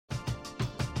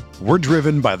We're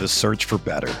driven by the search for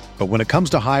better. But when it comes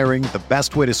to hiring, the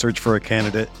best way to search for a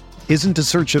candidate isn't to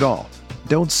search at all.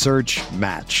 Don't search,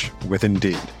 match with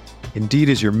Indeed. Indeed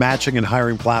is your matching and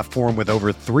hiring platform with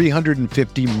over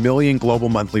 350 million global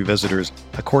monthly visitors,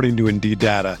 according to Indeed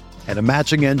data, and a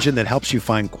matching engine that helps you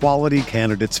find quality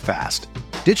candidates fast.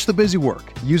 Ditch the busy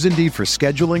work. Use Indeed for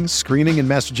scheduling, screening, and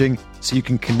messaging so you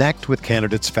can connect with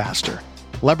candidates faster.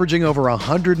 Leveraging over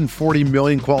 140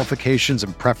 million qualifications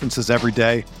and preferences every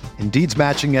day, Indeed's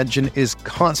matching engine is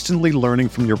constantly learning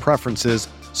from your preferences,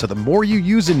 so the more you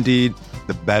use Indeed,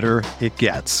 the better it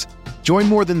gets. Join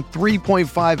more than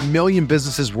 3.5 million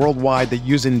businesses worldwide that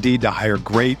use Indeed to hire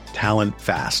great talent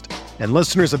fast. And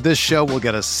listeners of this show will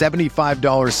get a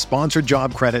 $75 sponsored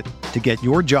job credit to get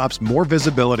your jobs more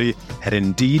visibility at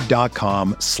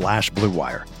Indeed.com/Blue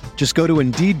Wire. Just go to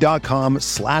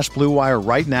Indeed.com/Blue Wire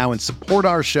right now and support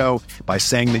our show by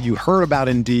saying that you heard about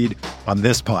Indeed on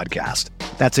this podcast.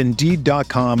 That's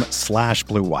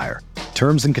Indeed.com/Blue Wire.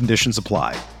 Terms and conditions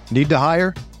apply. Need to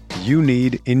hire? You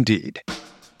need Indeed.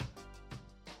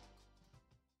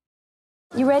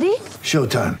 You ready?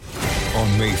 Showtime.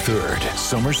 On May 3rd,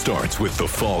 summer starts with The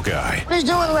Fall Guy. Let's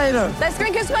do it later. Let's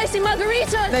drink a spicy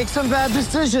margarita. Make some bad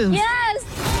decisions. Yes!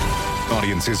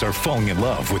 Audiences are falling in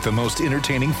love with the most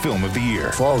entertaining film of the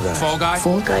year. Fall Guy. Fall Guy.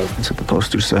 Fall Guy. That's what the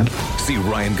poster said. See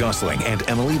Ryan Gosling and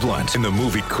Emily Blunt in the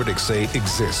movie critics say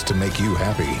exists to make you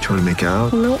happy. Trying to make it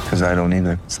out? Nope. Because I don't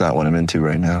either. It's not what I'm into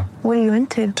right now. What are you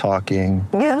into? Talking.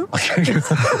 Yeah.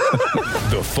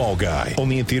 The Fall Guy.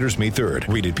 Only in theaters May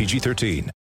 3rd. Rated PG-13.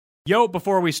 Yo,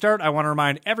 before we start, I want to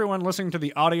remind everyone listening to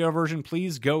the audio version,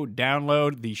 please go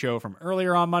download the show from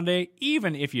earlier on Monday,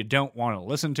 even if you don't want to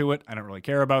listen to it. I don't really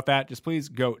care about that. Just please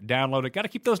go download it. Got to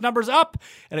keep those numbers up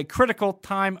at a critical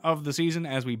time of the season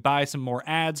as we buy some more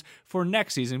ads for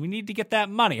next season. We need to get that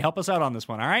money. Help us out on this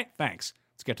one, all right? Thanks.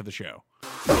 Let's get to the show.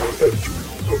 Entering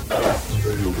the Pat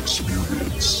Mayo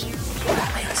Experience.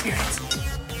 Pat Mayo Experience.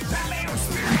 Pat Mayo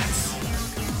Experience.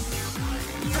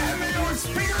 Pat Mayo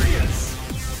Experience.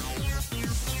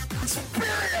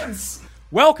 Experience!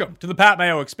 Welcome to the Pat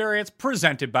Mayo Experience,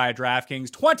 presented by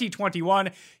DraftKings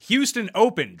 2021 Houston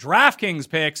Open. DraftKings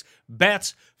picks,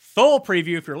 bets, full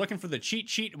preview. If you're looking for the cheat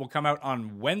sheet, it will come out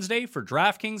on Wednesday for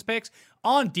DraftKings picks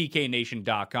on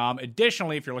DKNation.com.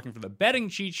 Additionally, if you're looking for the betting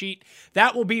cheat sheet,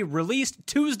 that will be released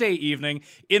Tuesday evening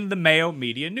in the Mayo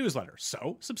Media newsletter.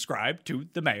 So subscribe to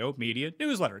the Mayo Media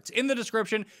newsletter. It's in the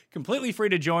description, completely free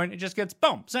to join. It just gets,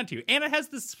 boom, sent to you. And it has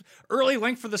this early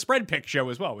link for the Spread Pick show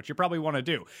as well, which you probably want to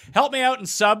do. Help me out and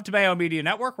sub to Mayo Media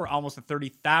Network. We're almost at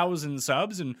 30,000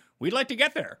 subs, and we'd like to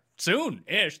get there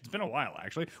soon-ish. It's been a while,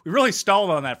 actually. We really stalled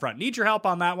on that front. Need your help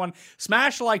on that one.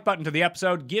 Smash the like button to the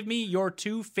episode. Give me your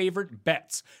two favorite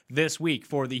bets this week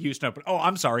for the Houston Open. Oh,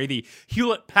 I'm sorry, the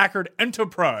Hewlett-Packard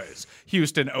Enterprise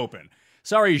Houston Open.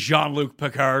 Sorry, Jean-Luc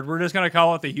Picard. We're just going to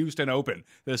call it the Houston Open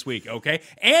this week, okay?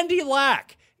 Andy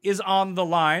Lack is on the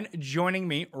line joining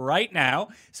me right now.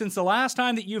 Since the last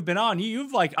time that you've been on,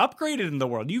 you've like upgraded in the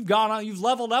world. You've gone on, you've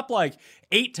leveled up like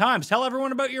 8 times. Tell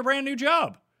everyone about your brand new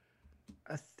job.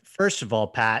 First of all,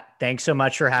 Pat, thanks so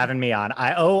much for having me on.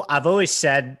 I've always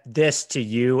said this to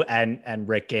you and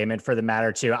Rick Gaiman for the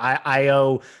matter too. I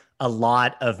owe a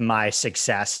lot of my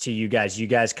success to you guys. You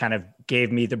guys kind of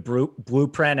gave me the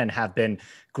blueprint and have been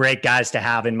great guys to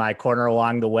have in my corner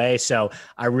along the way. So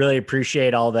I really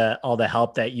appreciate all the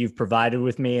help that you've provided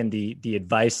with me and the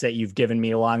advice that you've given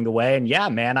me along the way. And yeah,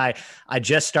 man, I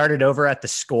just started over at the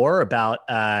Score about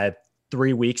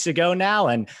 3 weeks ago now,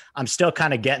 and I'm still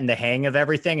kind of getting the hang of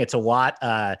everything. It's a lot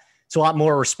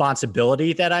more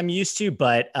responsibility that I'm used to,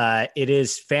 but it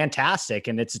is fantastic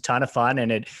and it's a ton of fun.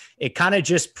 And it kind of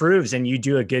just proves, and you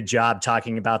do a good job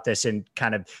talking about this, and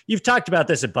kind of, you've talked about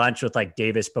this a bunch with like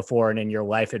Davis before and in your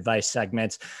life advice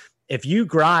segments. If you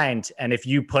grind and if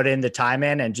you put in the time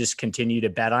in and just continue to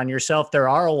bet on yourself, there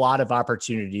are a lot of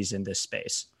opportunities in this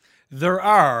space. There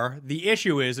are. The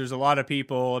issue is there's a lot of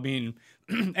people. I mean,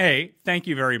 A, thank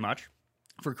you very much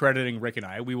for crediting Rick and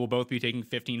I. We will both be taking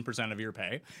 15% of your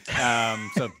pay.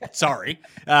 So sorry.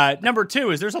 Number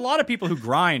 2 is there's a lot of people who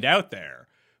grind out there,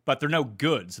 but they're no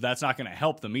good. So that's not going to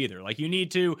help them either. Like, you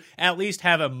need to at least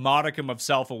have a modicum of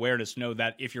self-awareness to know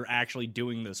that if you're actually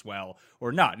doing this well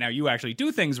or not. Now, you actually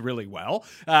do things really well.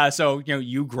 So, you know,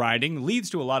 you grinding leads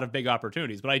to a lot of big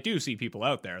opportunities. But I do see people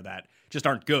out there that just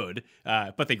aren't good,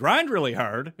 but they grind really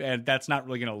hard, and that's not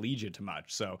really going to lead you to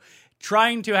much. So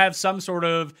trying to have some sort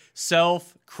of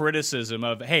self-criticism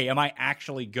of, hey, am I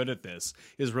actually good at this,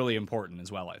 is really important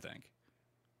as well, I think.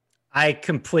 I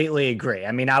completely agree.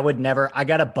 I mean, I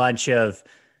got a bunch of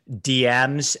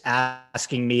DMs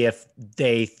asking me if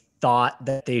they thought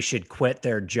that they should quit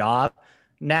their job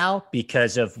now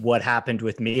because of what happened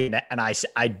with me. And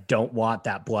I don't want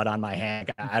that blood on my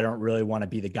hand. I don't really want to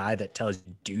be the guy that tells you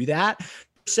to do that, per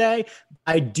se.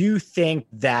 I do think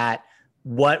that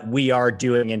what we are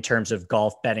doing in terms of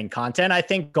golf betting content, I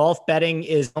think golf betting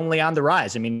is only on the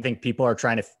rise. I mean, I think people are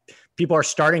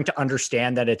starting to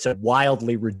understand that it's a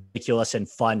wildly ridiculous and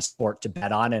fun sport to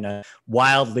bet on and a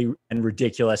wildly and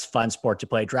ridiculous fun sport to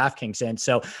play DraftKings in.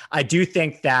 So I do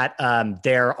think that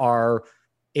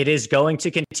it is going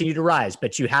to continue to rise,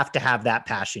 but you have to have that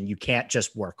passion. You can't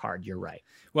just work hard. You're right.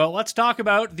 Well, let's talk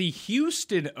about the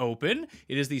Houston Open.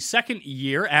 It is the second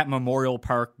year at Memorial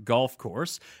Park Golf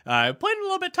Course. Played a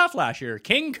little bit tough last year.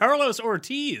 King Carlos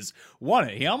Ortiz won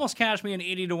it. He almost cashed me an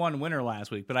 80-1 winner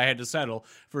last week, but I had to settle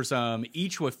for some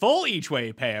full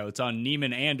each-way payouts on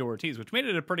Neiman and Ortiz, which made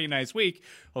it a pretty nice week,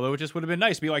 although it just would have been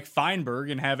nice to be like Feinberg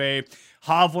and have a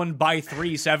Hovland by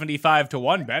 3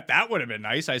 75-1 bet. That would have been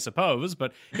nice, I suppose,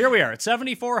 but here we are at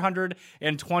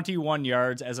 7,421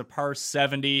 yards as a par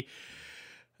 70.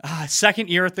 Second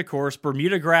year at the course,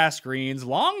 Bermuda grass greens,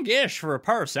 longish for a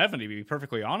par 70, to be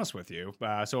perfectly honest with you.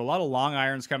 So a lot of long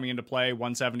irons coming into play,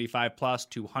 175 plus,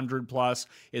 200 plus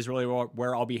is really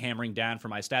where I'll be hammering down for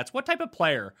my stats. What type of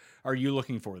player are you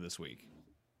looking for this week?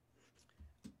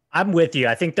 I'm with you.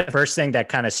 I think the first thing that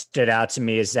kind of stood out to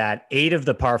me is that 8 of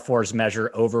the par 4s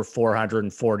measure over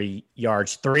 440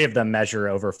 yards. 3 of them measure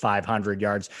over 500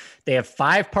 yards. They have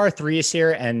 5 par 3s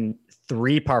here and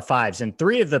 3 par 5s, and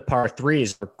 3 of the par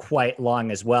 3s are quite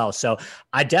long as well. So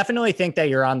I definitely think that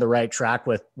you're on the right track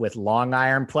with long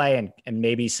iron play and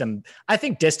maybe I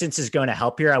think distance is going to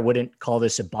help here. I wouldn't call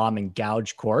this a bomb and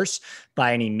gouge course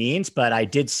by any means, but I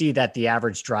did see that the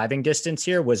average driving distance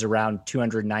here was around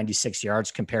 296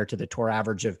 yards compared to the tour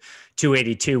average of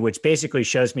 282, which basically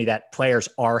shows me that players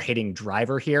are hitting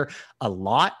driver here a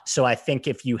lot. So I think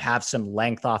if you have some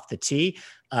length off the tee,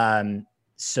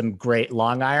 some great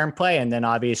long iron play. And then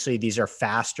obviously these are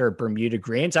faster Bermuda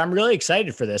greens. I'm really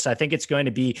excited for this. I think it's going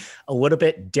to be a little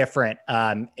bit different.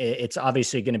 It's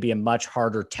obviously going to be a much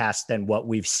harder test than what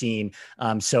we've seen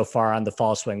so far on the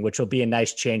fall swing, which will be a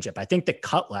nice changeup. I think the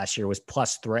cut last year was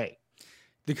 +3.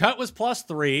 The cut was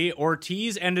 +3.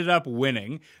 Ortiz ended up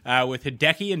winning with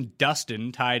Hideki and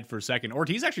Dustin tied for second.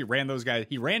 Ortiz actually ran those guys.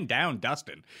 He ran down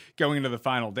Dustin going into the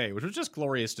final day, which was just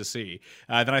glorious to see.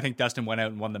 Then I think Dustin went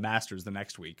out and won the Masters the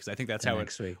next week because I think that's how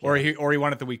it. Week, yeah. Or he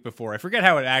won it the week before. I forget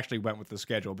how it actually went with the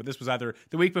schedule, but this was either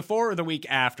the week before or the week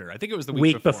after. I think it was the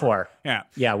week before.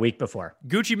 Yeah, week before.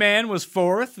 Gucci Man was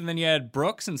 4th, and then you had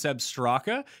Brooks and Seb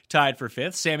Straka tied for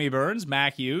 5th. Sammy Burns,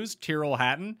 Mac Hughes, Tyrrell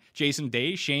Hatton, Jason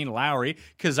Day, Shane Lowry,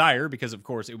 Kazire, because of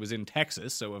course it was in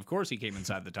Texas, so of course he came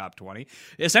inside the top 20.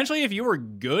 Essentially, if you were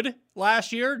good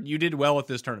last year, you did well at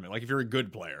this tournament. Like if you're a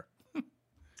good player.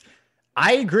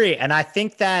 I agree, and I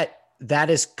think that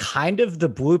is kind of the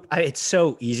blue. It's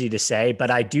so easy to say, but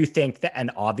I do think that,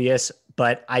 and obvious,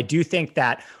 but I do think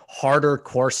that harder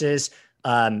courses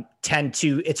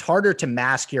it's harder to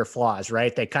mask your flaws,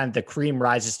 right? The cream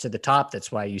rises to the top.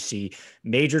 That's why you see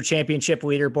major championship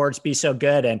leaderboards be so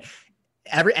good. And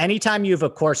anytime you have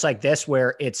a course like this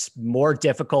where it's more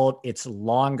difficult, it's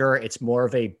longer, it's more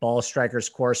of a ball strikers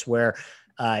course where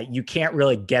you can't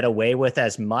really get away with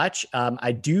as much.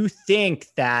 I do think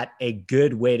that a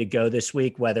good way to go this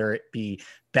week, whether it be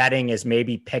betting, is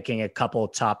maybe picking a couple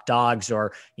of top dogs,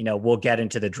 or, we'll get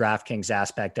into the DraftKings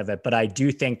aspect of it. But I do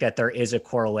think that there is a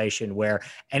correlation where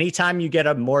anytime you get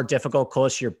a more difficult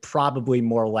course, you're probably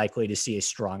more likely to see a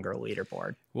stronger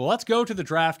leaderboard. Well, let's go to the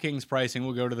DraftKings pricing.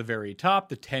 We'll go to the very top,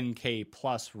 the 10K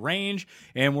plus range,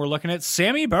 and we're looking at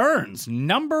Sammy Burns,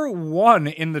 number 1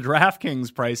 in the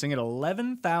DraftKings pricing at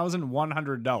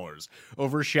 $11,100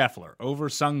 over Scheffler, over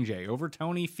Sungjae, over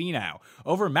Tony Finau,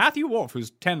 over Matthew Wolff,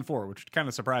 who's 10-4, which kind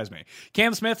of surprised me.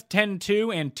 Cam Smith,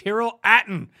 10-2, and Tyrrell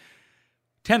Hatton,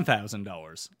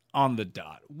 $10,000 on the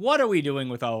dot. What are we doing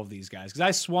with all of these guys? Because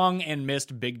I swung and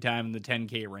missed big time in the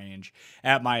 10K range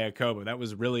at Mayakoba. That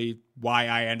was really why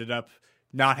I ended up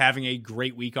not having a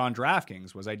great week on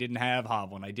DraftKings, was I didn't have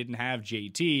Hovland, I didn't have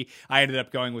JT. I ended up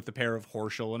going with the pair of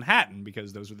Horschel and Hatton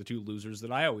because those are the 2 losers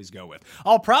that I always go with.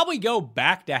 I'll probably go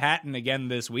back to Hatton again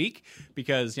this week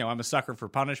because, I'm a sucker for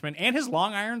punishment, and his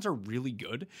long irons are really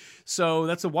good. So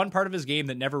that's the one part of his game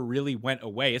that never really went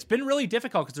away. It's been really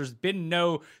difficult because there's been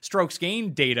no strokes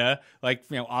gained data,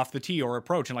 off the tee or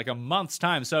approach in like a month's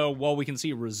time. So while we can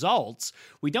see results,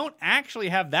 we don't actually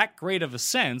have that great of a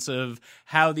sense of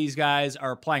how these guys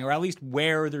are playing, or at least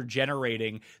where they're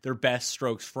generating their best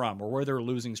strokes from, or where they're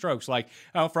losing strokes. Like,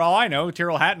 for all I know,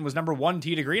 Tyrrell Hatton was number 1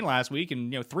 tee to green last week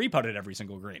and 3-putted every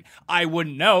single green. I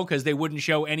wouldn't know because they wouldn't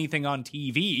show anything on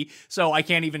TV, so I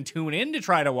can't even tune in to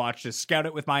try to watch to scout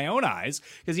it with my own eyes,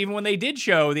 because even when they did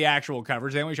show the actual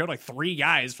coverage, they only showed like 3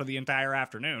 guys for the entire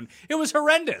afternoon. It was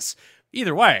horrendous.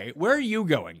 Either way, where are you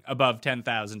going above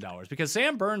 $10,000? Because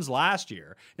Sam Burns last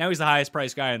year, now he's the highest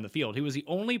priced guy in the field. He was the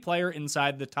only player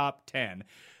inside the top 10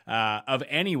 of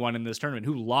anyone in this tournament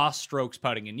who lost strokes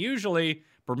putting. And usually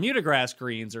Bermuda grass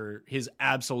greens are his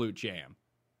absolute jam.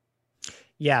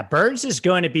 Yeah, Burns is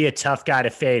going to be a tough guy to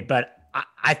fade, but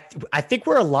I think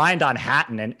we're aligned on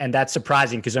Hatton, and that's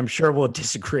surprising because I'm sure we'll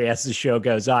disagree as the show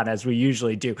goes on, as we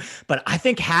usually do. But I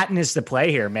think Hatton is the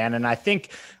play here, man. And I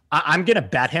think I'm going to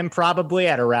bet him probably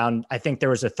at around, I think there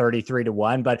was a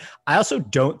 33-1, but I also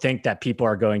don't think that people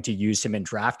are going to use him in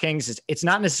DraftKings. It's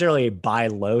not necessarily a buy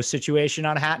low situation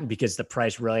on Hatton because the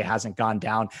price really hasn't gone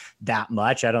down that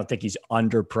much. I don't think he's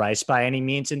underpriced by any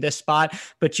means in this spot,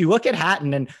 but you look at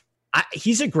Hatton and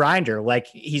he's a grinder. Like,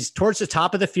 he's towards the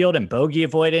top of the field in bogey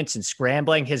avoidance and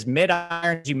scrambling. His mid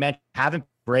irons, you mentioned, haven't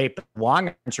great, but long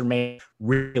irons remain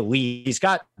really. He's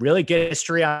got really good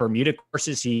history on Bermuda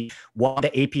courses. He won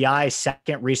the API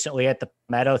second recently at the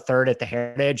Meadow, third at the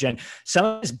Heritage, and some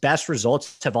of his best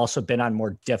results have also been on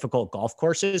more difficult golf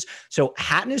courses. So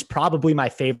Hatton is probably my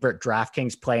favorite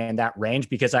DraftKings play in that range,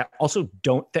 because I also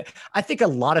I think a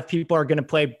lot of people are going to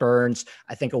play Burns.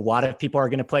 I think a lot of people are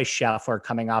going to play Scheffler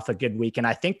coming off a good week. And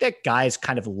I think that guys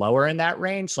kind of lower in that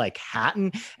range, like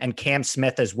Hatton and Cam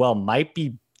Smith as well, might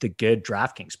be the good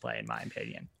DraftKings play, in my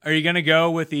opinion. Are you going to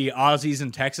go with the Aussies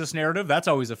and Texas narrative? That's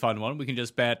always a fun one. We can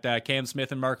just bet Cam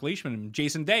Smith and Mark Leishman and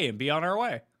Jason Day and be on our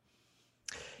way.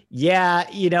 Yeah,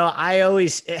 I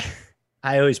always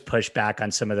push back on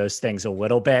some of those things a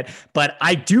little bit, but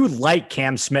I do like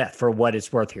Cam Smith for what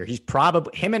it's worth here. He's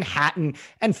probably, him and Hatton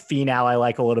and Finau I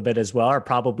like a little bit as well, are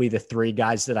probably the 3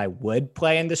 guys that I would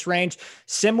play in this range.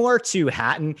 Similar to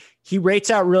Hatton, he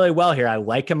rates out really well here. I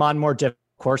like him on more difficult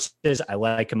courses. I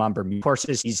like him on Bermuda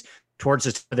courses. He's towards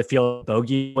the top of the field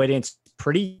bogey avoidance,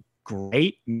 pretty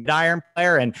great mid-iron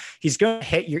player, and he's going to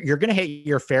hit you're going to hit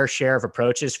your fair share of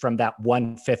approaches from that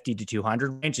 150 to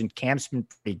 200 range, and Cam's been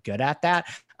pretty good at that.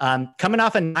 Coming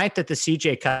off a 9th at the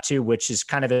CJ Cup too, which is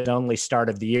kind of his only start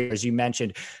of the year, as you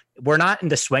mentioned. We're not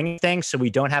into swinging things, so we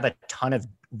don't have a ton of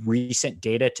recent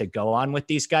data to go on with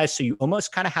these guys. So you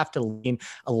almost kind of have to lean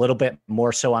a little bit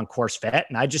more so on course fit.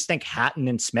 And I just think Hatton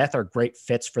and Smith are great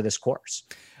fits for this course.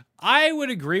 I would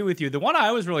agree with you. The one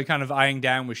I was really kind of eyeing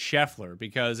down was Scheffler,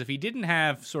 because if he didn't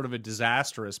have sort of a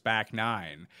disastrous back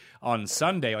 9 on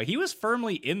Sunday, like, he was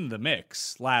firmly in the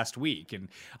mix last week. And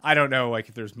I don't know, like,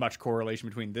 if there's much correlation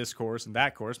between this course and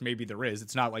that course. Maybe there is.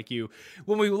 It's not like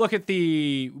when we look at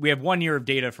we have 1 year of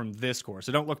data from this course,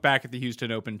 so don't look back at the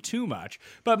Houston Open too much.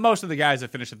 But most of the guys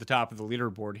that finished at the top of the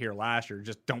leaderboard here last year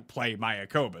just don't play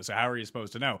Mayakoba. So how are you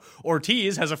supposed to know?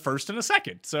 Ortiz has a first and a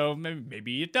second, so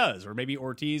maybe it does. Or maybe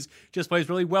Ortiz just plays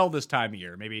really well this time of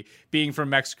year. Maybe being from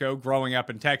Mexico, growing up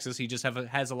in Texas, he just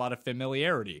has a lot of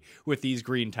familiarity with these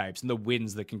green types and the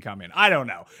winds that can come in. I don't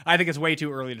know. I think it's way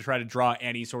too early to try to draw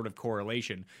any sort of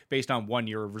correlation based on 1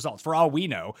 year of results. For all we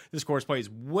know, this course plays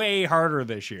way harder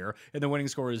this year and the winning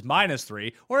score is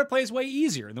 -3, or it plays way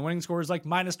easier and the winning score is like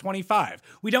 -25.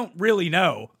 We don't really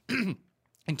know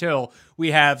until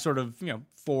we have sort of,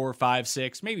 4, 5,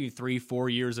 6, maybe 3, 4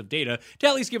 years of data to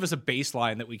at least give us a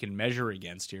baseline that we can measure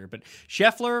against here. But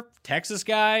Scheffler, Texas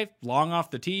guy, long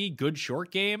off the tee, good short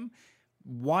game.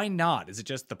 Why not? Is it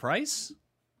just the price?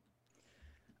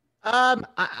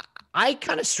 I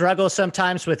kind of struggle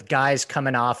sometimes with guys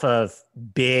coming off of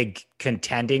big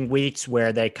contending weeks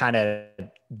where they kind of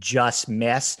just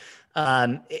miss.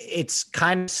 It's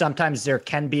kind of, sometimes there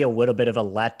can be a little bit of a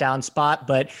letdown spot,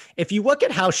 but if you look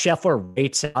at how Scheffler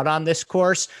rates out on this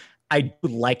course, I do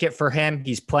like it for him.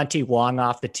 He's plenty long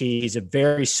off the tee. He's a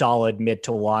very solid mid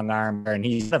to long arm, and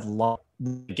he's had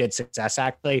good success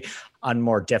actually on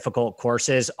more difficult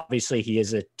courses. Obviously, he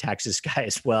is a Texas guy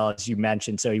as well, as you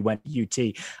mentioned. So he went to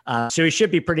UT. So he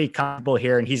should be pretty comfortable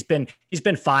here. And he's been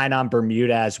fine on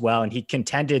Bermuda as well. And he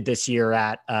contended this year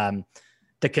at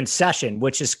the Concession,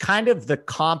 which is kind of the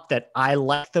comp that I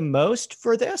like the most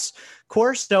for this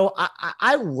course. So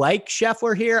I like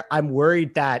Scheffler here. I'm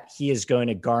worried that he is going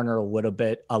to garner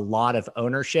a lot of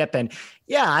ownership. And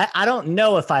yeah, I don't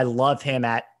know if I love him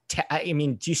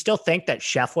do you still think that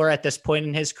Scheffler at this point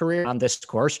in his career on this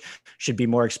course should be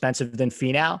more expensive than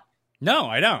Finau? No,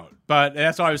 I don't. But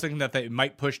that's why I was thinking that they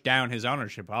might push down his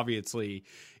ownership. Obviously,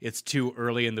 it's too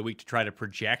early in the week to try to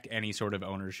project any sort of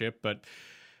ownership, but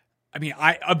I mean,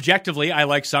 I objectively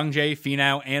like Sungjae,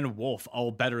 Finau, and Wolf all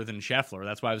better than Scheffler.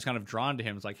 That's why I was kind of drawn to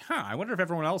him. It's like, I wonder if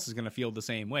everyone else is going to feel the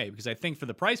same way, because I think for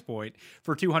the price point,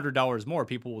 for $200 more,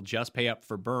 people will just pay up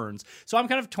for Burns. So I'm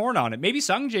kind of torn on it. Maybe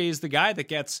Sungjae is the guy that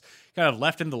gets kind of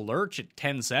left in the lurch at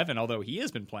 10-7, although he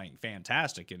has been playing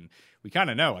fantastic, and we kind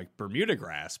of know, like, Bermuda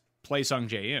grass, play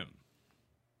Sungjae in.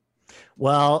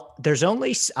 Well,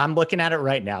 I'm looking at it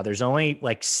right now. There's only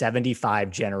like 75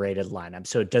 generated lineups,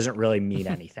 so it doesn't really mean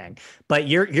anything. But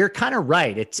you're kind of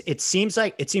right. It seems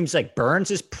like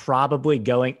Burns is probably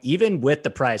going, even with the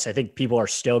price. I think people are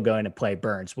still going to play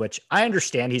Burns, which I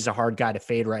understand he's a hard guy to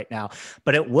fade right now.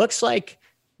 But it looks like,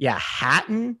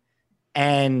 Hatton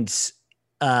and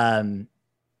Finau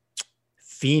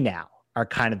are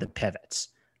kind of the pivots.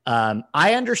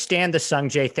 I understand the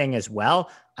Sungjae thing as well.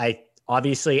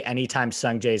 Obviously, anytime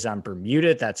Sungjae's on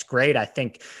Bermuda, that's great. I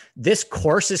think this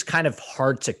course is kind of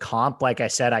hard to comp. Like I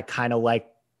said, I kind of like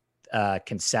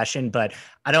Concession, but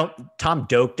Tom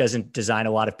Doak doesn't design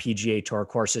a lot of PGA Tour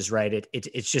courses, right?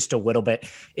 It's just a little bit,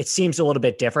 it seems a little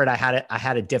bit different. I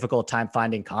had a difficult time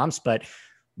finding comps, but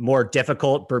more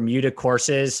difficult Bermuda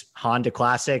courses, Honda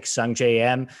Classic, Sungjae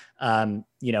M,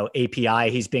 API,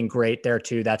 he's been great there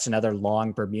too. That's another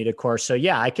long Bermuda course. So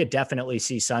I could definitely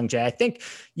see Sungjae. I think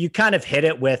you kind of hit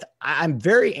it with, I'm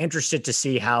very interested to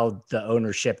see how the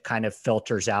ownership kind of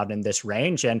filters out in this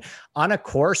range. And on a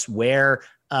course where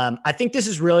I think this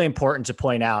is really important to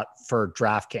point out for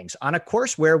DraftKings, on a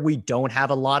course where we don't have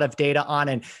a lot of data on,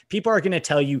 and people are going to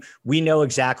tell you, we know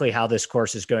exactly how this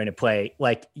course is going to play.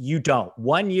 Like, you don't.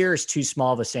 1 year is too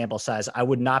small of a sample size. I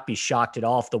would not be shocked at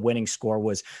all if the winning score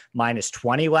was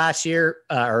 -20 last year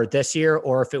or this year,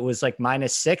 or if it was like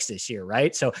 -6 this year,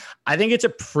 right? So I think it's a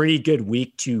pretty good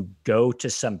week to go to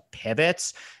some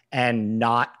pivots and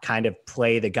not kind of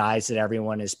play the guys that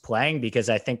everyone is playing, because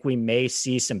I think we may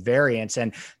see some variance.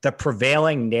 And the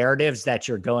prevailing narratives that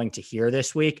you're going to hear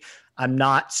this week, I'm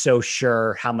not so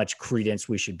sure how much credence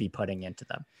we should be putting into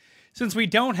them. Since we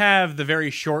don't have the very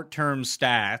short-term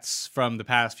stats from the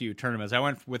past few tournaments, I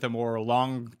went with a more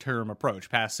long-term approach,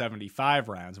 past 75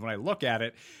 rounds. When I look at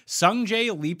it,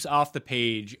 Sungjae leaps off the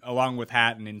page along with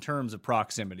Hatton in terms of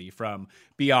proximity from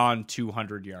beyond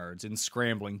 200 yards in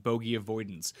scrambling, bogey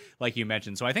avoidance, like you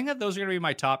mentioned. So I think that those are going to be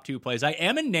my top two plays. I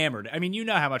am enamored. I mean, you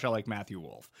know how much I like Matthew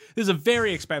Wolff. This is a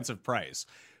very expensive price,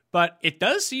 but it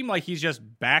does seem like he's just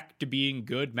back to being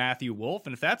good Matthew Wolff.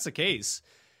 And if that's the case,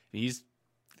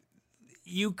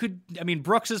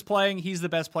 Brooks is playing. He's the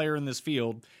best player in this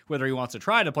field. Whether he wants to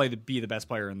try to be the best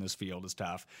player in this field is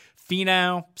tough.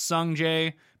 Finau,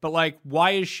 Sungjae, but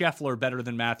why is Scheffler better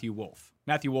than Matthew Wolff?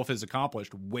 Matthew Wolff has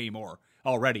accomplished way more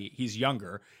already. He's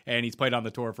younger, and he's played on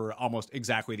the tour for almost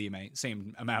exactly the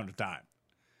same amount of time.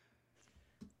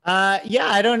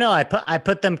 I don't know. I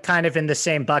put them kind of in the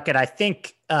same bucket. I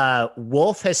think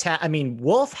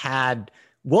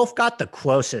Wolff got the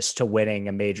closest to winning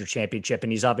a major championship,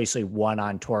 and he's obviously won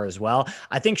on tour as well.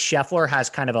 I think Scheffler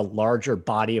has kind of a larger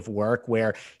body of work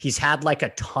where he's had like a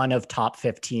ton of top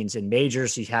 15s in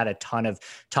majors. He's had a ton of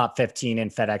top 15 in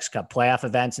FedEx Cup playoff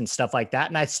events and stuff like that.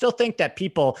 And I still think that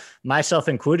people, myself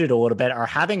included a little bit, are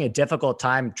having a difficult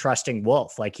time trusting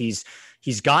Wolff. Like, he's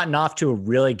gotten off to a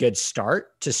really good start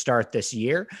this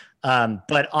year.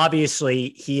 But obviously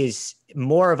he is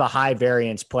more of a high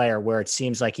variance player where it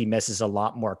seems like he misses a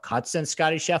lot more cuts than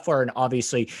Scottie Scheffler. And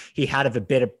obviously he had a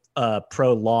bit of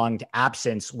prolonged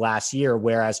absence last year,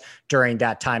 whereas during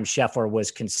that time, Scheffler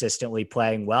was consistently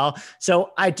playing well.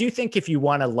 So I do think if you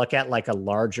want to look at like a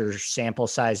larger sample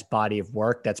size body of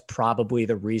work, that's probably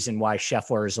the reason why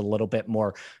Scheffler is a little bit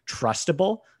more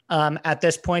trustable at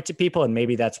this point to people. And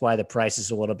maybe that's why the price is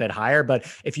a little bit higher. But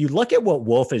if you look at what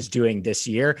Wolff is doing this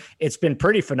year, it's been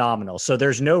pretty phenomenal. So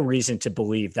there's no reason to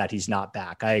believe that he's not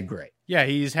back. I agree. Yeah,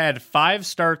 he's had 3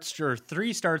 starts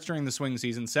during the swing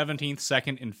season, 17th,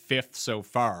 2nd, and 5th so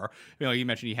far. You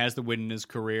mentioned he has the win in his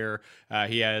career.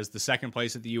 He has the 2nd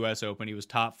place at the U.S. Open. He was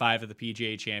top 5 at the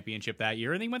PGA Championship that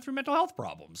year, and he went through mental health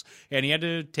problems. And he had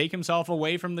to take himself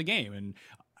away from the game. And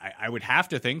I would have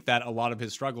to think that a lot of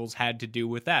his struggles had to do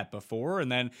with that before.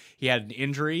 And then he had an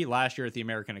injury last year at the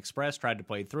American Express, tried to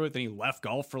play through it. Then he left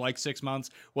golf for like 6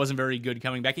 months, wasn't very good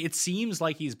coming back. It seems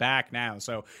like he's back now.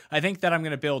 So I think that I'm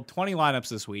going to build 20 lineups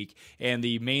this week. And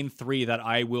the main 3 that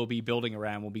I will be building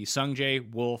around will be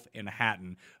Sungjae, Wolff, and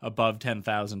Hatton above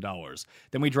 $10,000.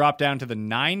 Then we drop down to the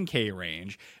 9K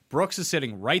range. Brooks is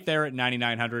sitting right there at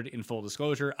 9,900. In full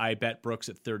disclosure, I bet Brooks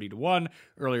at 30-1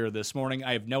 earlier this morning.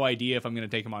 I have no idea if I'm going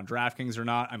to take him on DraftKings or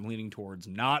not. I'm leaning towards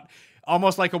not.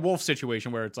 Almost like a Wolf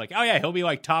situation where it's like, oh yeah, he'll be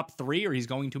like top 3 or he's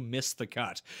going to miss the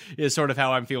cut is sort of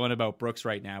how I'm feeling about Brooks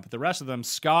right now. But the rest of them,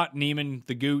 Scott, Niemann,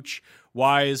 the Gooch,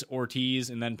 Wise,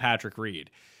 Ortiz, and then Patrick Reed.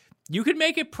 You could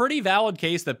make a pretty valid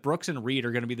case that Brooks and Reed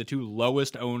are going to be the 2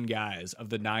 lowest owned guys of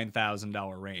the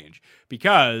 $9,000 range,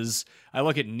 because I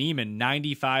look at Niemann,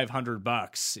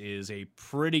 $9,500 is a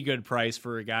pretty good price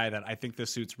for a guy that I think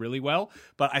this suits really well.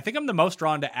 But I think I'm the most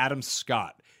drawn to Adam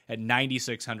Scott at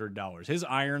 $9,600. His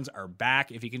irons are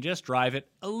back. If he can just drive it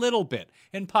a little bit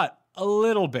and putt a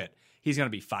little bit, he's going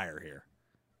to be fire here.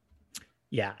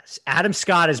 Yeah, Adam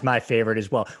Scott is my favorite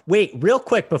as well. Wait, real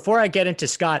quick, before I get into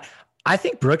Scott, I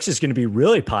think Brooks is going to be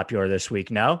really popular this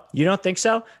week. No, you don't think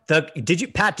so?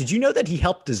 Pat, did you know that he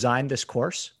helped design this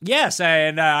course? Yes.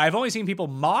 And I've only seen people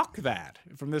mock that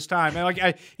from this time.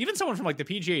 And even someone from like the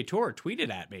PGA Tour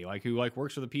tweeted at me, like who like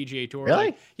works for the PGA Tour. Really?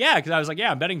 Like, yeah. Cause I was like,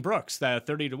 yeah, I'm betting Brooks that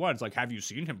 30-1. It's like, have you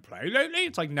seen him play lately?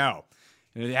 It's like, no.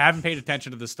 I haven't paid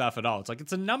attention to this stuff at all. It's like,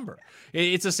 it's a number.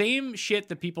 It's the same shit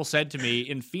that people said to me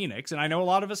in Phoenix, and I know a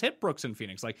lot of us hit Brooks in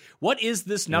Phoenix. Like, what is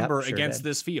this number against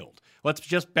this field? Let's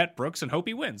just bet Brooks and hope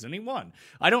he wins, and he won.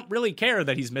 I don't really care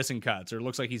that he's missing cuts or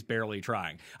looks like he's barely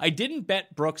trying. I didn't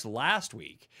bet Brooks last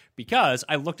week because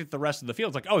I looked at the rest of the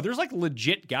field. It's like, oh, there's like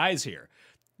legit guys here.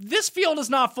 This field is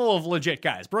not full of legit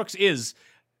guys. Brooks is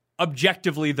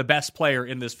objectively the best player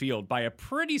in this field by a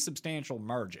pretty substantial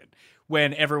margin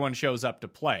when everyone shows up to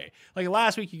play. Like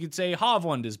last week, you could say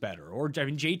Hovland is better, or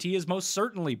JT is most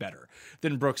certainly better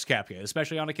than Brooks Koepka,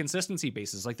 especially on a consistency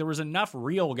basis. Like there was enough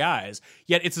real guys,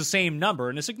 yet it's the same number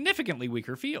in a significantly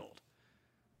weaker field.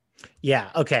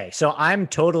 Yeah. Okay. So I'm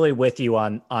totally with you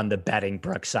on the betting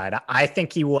Brooks side. I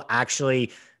think he will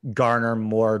actually garner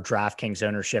more DraftKings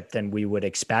ownership than we would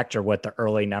expect or what the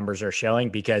early numbers are showing,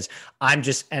 because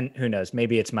and who knows,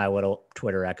 maybe it's my little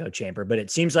Twitter echo chamber, but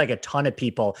it seems like a ton of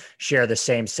people share the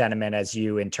same sentiment as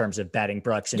you in terms of betting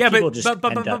Brooks. And yeah, people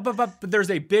but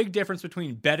there's a big difference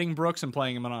between betting Brooks and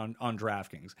playing him on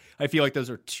DraftKings. I feel like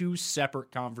those are 2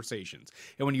 separate conversations.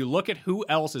 And when you look at who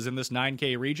else is in this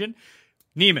 9K region,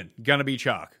 Niemann, gonna be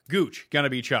chalk. Gooch, gonna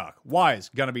be chalk. Wise,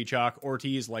 gonna be chalk.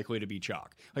 Ortiz, likely to be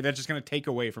chalk. Like, that's just gonna take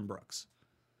away from Brooks.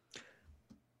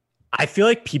 I feel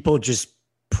like people just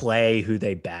play who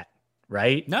they bet,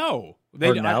 right? No.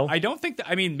 I don't think that.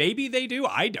 I mean, maybe they do.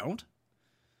 I don't.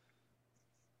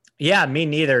 Yeah, me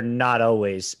neither. Not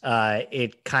always.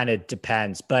 It kind of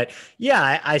depends. But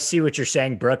yeah, I see what you're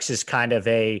saying. Brooks is kind of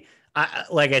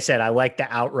like I said, I like the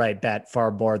outright bet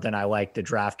far more than I like the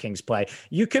DraftKings play.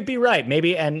 You could be right.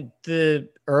 Maybe. And the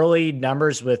early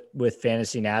numbers with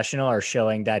Fantasy National are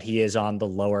showing that he is on the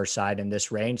lower side in this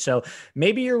range. So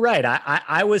maybe you're right.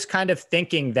 I was kind of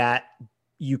thinking that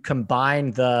you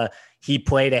combine he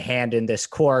played a hand in this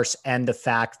course and the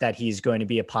fact that he's going to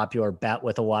be a popular bet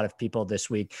with a lot of people this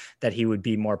week, that he would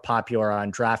be more popular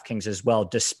on DraftKings as well,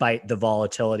 despite the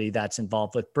volatility that's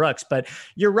involved with Brooks. But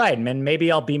you're right, man.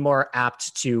 Maybe I'll be more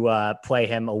apt to play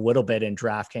him a little bit in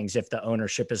DraftKings if the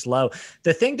ownership is low.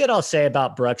 The thing that I'll say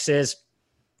about Brooks is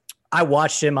I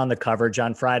watched him on the coverage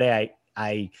on Friday.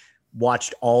 I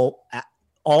watched all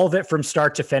of it from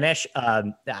start to finish.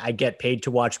 I get paid to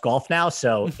watch golf now,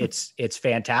 so it's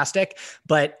fantastic.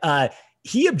 But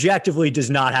he objectively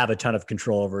does not have a ton of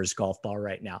control over his golf ball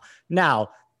right now. Now,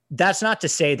 that's not to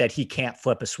say that he can't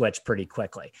flip a switch pretty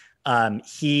quickly.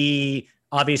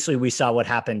 Obviously, we saw what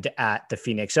happened at the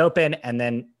Phoenix Open, and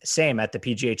then same at the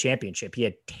PGA Championship. He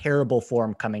had terrible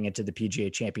form coming into the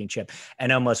PGA Championship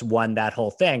and almost won that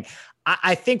whole thing.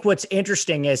 I think what's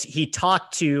interesting is he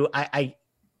talked to,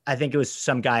 I think it was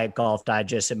some guy at Golf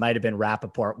Digest. It might have been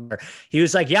Rappaport, where he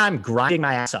was like, yeah, I'm grinding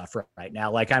my ass off right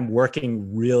now. Like, I'm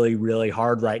working really, really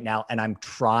hard right now, and I'm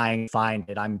trying to find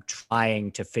it. I'm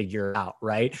trying to figure it out,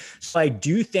 right? So I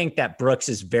do think that Brooks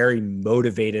is very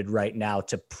motivated right now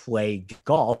to play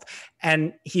golf.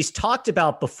 And he's talked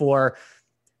about before,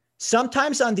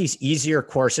 sometimes on these easier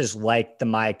courses like the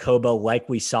Mayakoba, like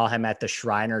we saw him at the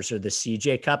Shriners or the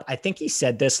CJ Cup, I think he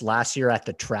said this last year at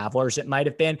the Travelers, it might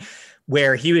have been,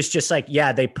 where he was just like,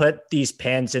 yeah, they put these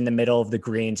pins in the middle of the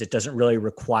greens. It doesn't really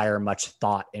require much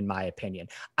thought, in my opinion.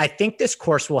 I think this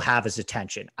course will have his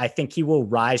attention. I think he will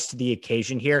rise to the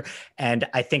occasion here. And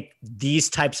I think these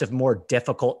types of more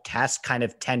difficult tests kind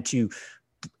of tend to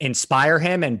inspire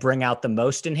him and bring out the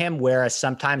most in him. Whereas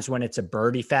sometimes when it's a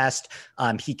birdie fest,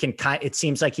 it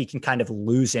seems like he can kind of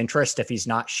lose interest if he's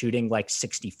not shooting like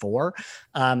 64.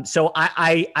 So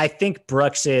I think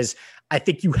Brooks I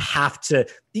think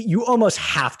you almost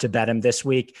have to bet him this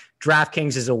week.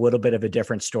 DraftKings is a little bit of a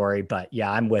different story, but yeah,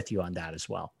 I'm with you on that as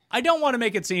well. I don't want to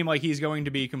make it seem like he's going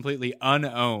to be completely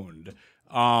unowned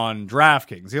on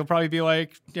DraftKings. He'll probably be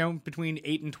like, between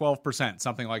 8 and 12%,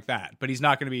 something like that. But he's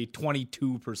not going to be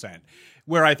 22%,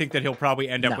 where I think that he'll probably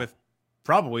end up with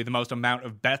probably the most amount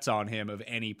of bets on him of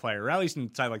any player, or at least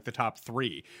inside like the top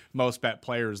 3 most bet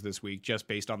players this week, just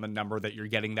based on the number that you're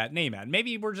getting that name at.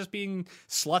 Maybe we're just being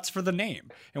sluts for the name,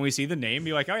 and we see the name,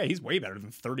 be like, oh yeah, he's way better than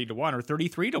 30-1 or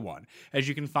 33-1, as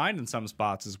you can find in some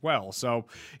spots as well. So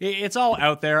it's all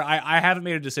out there. I haven't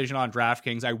made a decision on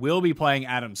DraftKings. I will be playing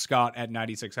Adam Scott at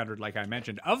 9,600, like I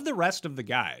mentioned. Of the rest of the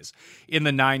guys in the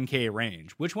 9K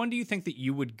range, which one do you think that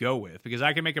you would go with? Because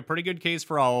I can make a pretty good case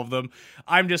for all of them.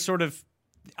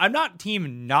 I'm not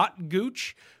team not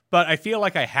Gooch, but I feel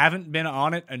like I haven't been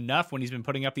on it enough when he's been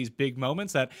putting up these big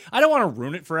moments that I don't want to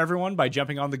ruin it for everyone by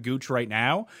jumping on the Gooch right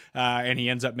now, and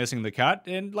he ends up missing the cut.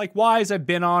 And like Wise, I've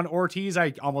been on. Ortiz,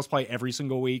 I almost play every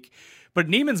single week. But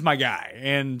Neiman's my guy,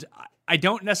 and I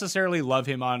don't necessarily love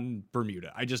him on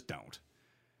Bermuda. I just don't.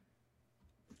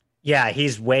 Yeah,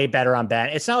 he's way better on Ben.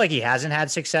 It's not like he hasn't had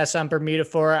success on Bermuda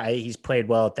he's played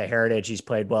well at the Heritage. He's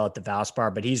played well at the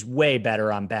Valspar, but he's way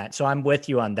better on Ben. So I'm with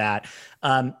you on that.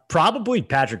 Probably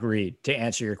Patrick Reed, to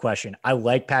answer your question. I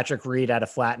like Patrick Reed at a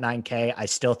flat 9K. I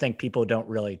still think people don't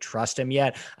really trust him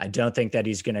yet. I don't think that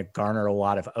he's going to garner a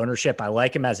lot of ownership. I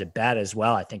like him as a bet as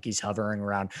well. I think he's hovering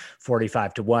around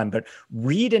 45-1, but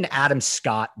Reed and Adam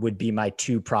Scott would be my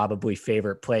 2 probably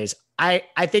favorite plays.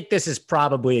 I think this is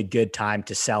probably a good time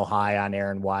to sell high on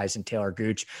Aaron Wise and Taylor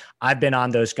Gooch. I've been on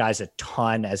those guys a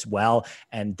ton as well,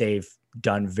 and they've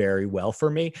done very well for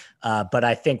me. But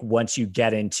I think once you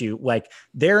get into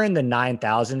they're in the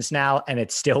 9,000s now, and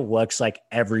it still looks like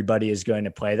everybody is going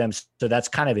to play them. So that's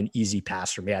kind of an easy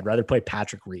pass for me. I'd rather play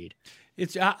Patrick Reed.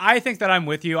 I think that I'm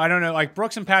with you. I don't know, like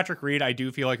Brooks and Patrick Reed, I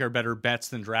do feel like are better bets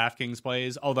than DraftKings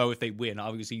plays. Although if they win,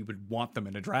 obviously you would want them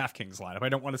in a DraftKings lineup. I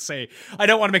don't want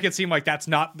to make it seem like that's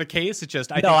not the case. It's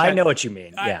just I know what you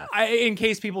mean. Yeah. In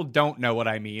case people don't know what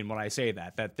I mean when I say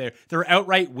that their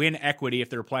outright win equity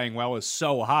if they're playing well is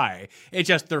so high. It's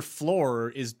just their floor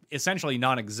is essentially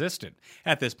non-existent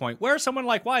at this point. Where someone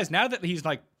like Wise, now that he's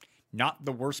like not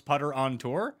the worst putter on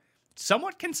tour,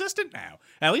 somewhat consistent now,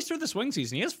 at least through the swing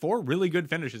season. He has 4 really good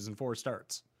finishes in 4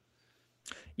 starts.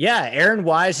 Yeah, Aaron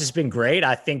Wise has been great.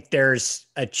 I think there's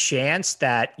a chance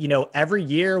that, every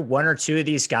year, 1 or 2 of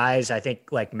these guys, I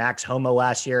think like Max Homa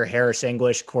last year, Harris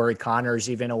English, Corey Connors,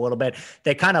 even a little bit,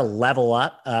 they kind of level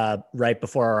up right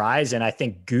before our eyes. And I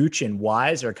think Gooch and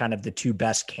Wise are kind of the 2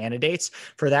 best candidates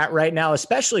for that right now,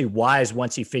 especially Wise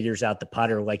once he figures out the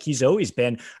putter. Like he's always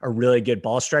been a really good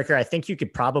ball striker. I think you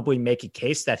could probably make a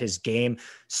case that his game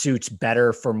suits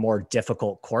better for more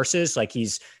difficult courses. Like he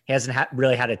hasn't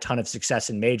really had a ton of success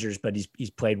in majors, but he's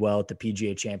played well at the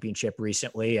PGA Championship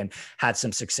recently and had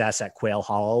some success at Quail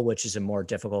Hollow, which is a more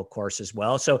difficult course as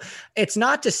well. So it's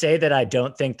not to say that I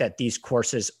don't think that these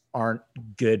courses aren't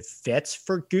good fits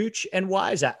for Gooch and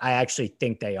Wise. I actually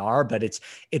think they are, but it's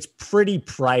pretty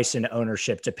price and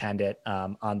ownership dependent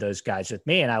on those guys with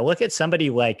me. And I look at somebody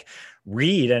like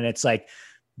Reed, and it's like,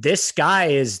 this guy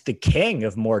is the king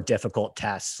of more difficult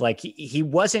tests. Like he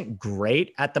wasn't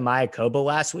great at the Mayakoba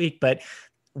last week, but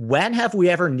when have we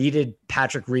ever needed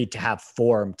Patrick Reed to have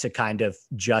form to kind of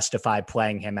justify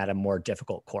playing him at a more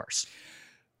difficult course?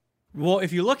 Well,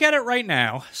 if you look at it right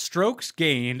now, strokes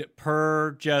gained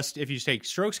if you take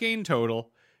strokes gained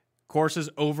total, courses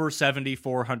over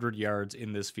 7,400 yards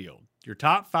in this field. Your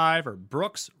top 5 are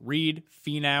Brooks, Reed,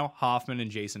 Finau, Hoffman,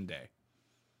 and Jason Day.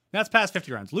 That's past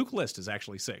 50 rounds. Luke List is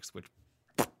actually 6th, which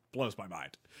blows my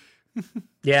mind.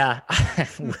 Yeah,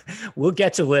 we'll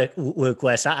get to Luke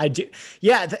List. I do.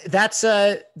 Yeah, that's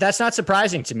not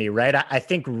surprising to me, right? I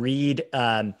think Reed,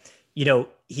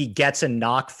 he gets a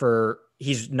knock for.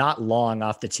 He's not long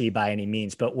off the tee by any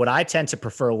means, but what I tend to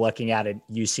prefer looking at it,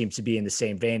 you seem to be in the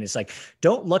same vein, is like,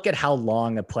 don't look at how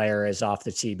long a player is off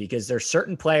the tee, because there's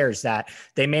certain players that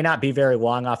they may not be very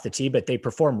long off the tee, but they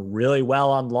perform really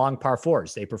well on long par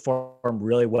 4s. They perform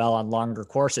really well on longer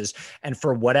courses. And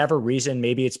for whatever reason,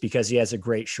 maybe it's because he has a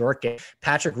great short game,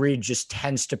 Patrick Reed just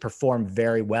tends to perform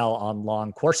very well on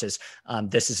long courses.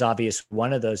 This is obvious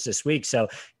one of those this week. So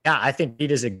yeah, I think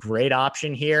Reed is a great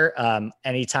option here.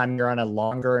 Anytime you're on a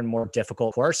longer and more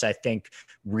difficult course, I think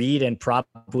Reed and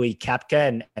probably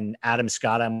Koepka and Adam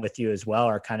Scott, I'm with you as well,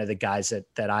 are kind of the guys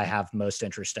that I have most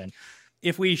interest in.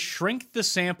 if we shrink the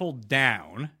sample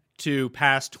down to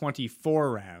past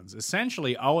 24 rounds,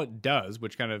 essentially all it does,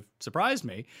 which kind of surprised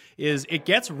me, is it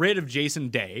gets rid of Jason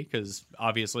Day, because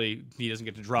obviously he doesn't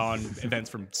get to draw on events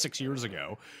from 6 years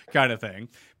ago kind of thing.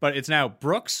 But it's now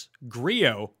Brooks,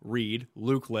 Griot, Reed,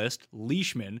 Luke List,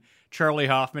 Leishman, Charlie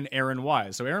Hoffman, Aaron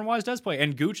Wise. So Aaron Wise does play,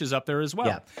 and Gooch is up there as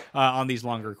well on these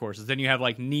longer courses. Then you have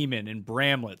like Neiman and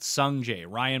Bramlett, Sungjae,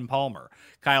 Ryan Palmer,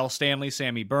 Kyle Stanley,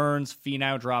 Sammy Burns.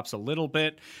 Finau drops a little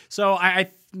bit. So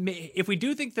if we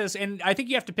do think this, and I think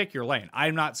you have to pick your lane.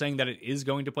 I'm not saying that it is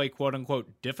going to play quote unquote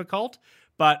difficult,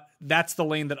 but that's the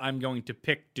lane that I'm going to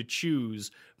pick to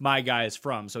choose my guys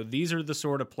from. So these are the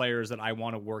sort of players that I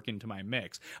want to work into my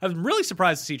mix. I'm really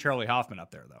surprised to see Charlie Hoffman up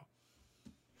there, though.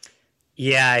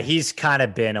 Yeah, he's kind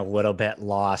of been a little bit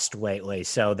lost lately.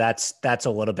 So that's a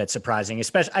little bit surprising,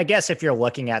 especially, I guess, if you're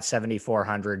looking at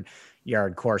 7,400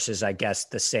 yard courses, I guess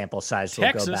the sample size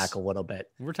will go back a little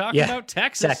bit. We're talking about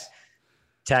Texas.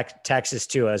 Texas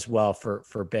too as well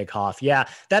for Big Hoff. Yeah,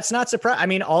 that's not surprising. I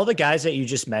mean, all the guys that you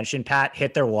just mentioned, Pat,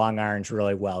 hit their long irons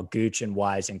really well, Gooch and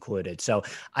Wise included. So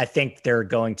I think there are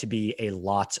going to be a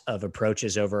lot of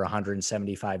approaches over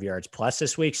 175 yards plus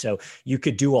this week. So you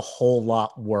could do a whole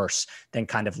lot worse than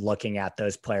kind of looking at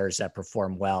those players that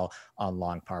perform well on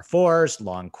long par fours,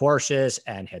 long courses,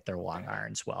 and hit their long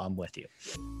irons well. I'm with you.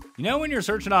 You know, when you're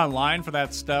searching online for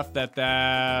that stuff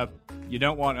that you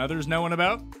don't want others knowing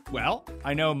about? Well,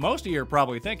 I know most of you are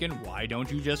probably thinking, why don't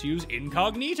you just use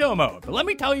incognito mode? But let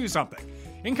me tell you something.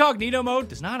 Incognito mode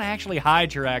does not actually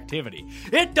hide your activity.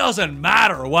 It doesn't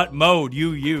matter what mode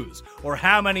you use or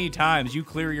how many times you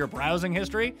clear your browsing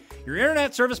history. Your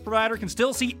internet service provider can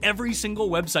still see every single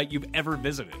website you've ever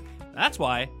visited. That's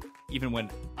why, even when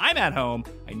I'm at home,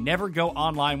 I never go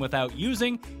online without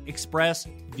using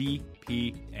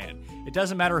ExpressVPN. It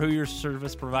doesn't matter who your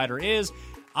service provider is.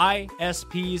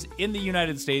 ISPs in the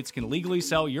United States can legally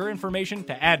sell your information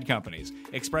to ad companies.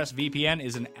 ExpressVPN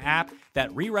is an app that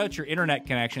reroutes your internet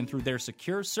connection through their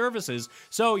secure services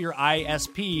so your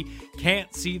ISP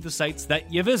can't see the sites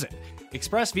that you visit.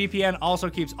 ExpressVPN also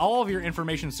keeps all of your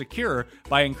information secure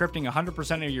by encrypting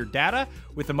 100% of your data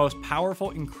with the most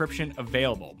powerful encryption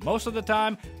available. Most of the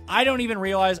time, I don't even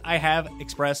realize I have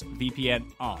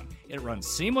ExpressVPN on. It runs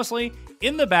seamlessly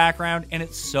in the background, and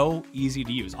it's so easy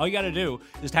to use. All you got to do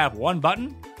is tap one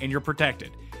button, and you're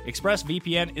protected.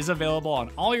 ExpressVPN is available on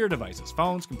all your devices,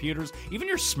 phones, computers, even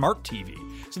your smart TV.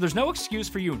 So there's no excuse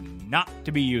for you not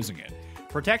to be using it.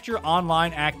 Protect your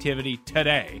online activity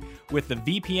today with the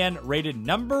VPN rated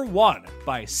 #1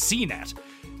 by CNET.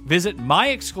 Visit my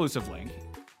exclusive link,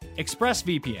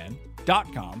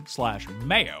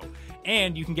 expressvpn.com/mayo,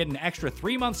 and you can get an extra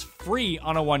 3 months free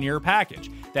on a 1-year package.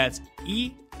 That's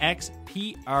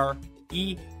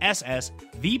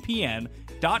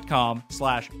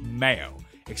expressvpn.com/mayo.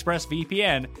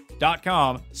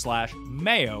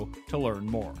 expressvpn.com/mayo to learn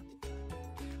more.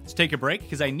 Let's take a break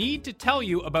because I need to tell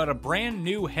you about a brand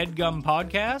new HeadGum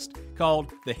podcast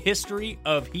called The History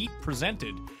of Heat,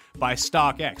 presented by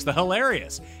StockX. The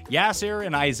hilarious Yasser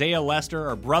and Isaiah Lester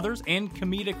are brothers and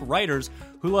comedic writers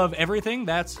who love everything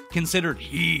that's considered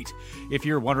heat. If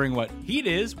you're wondering what heat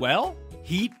is, well,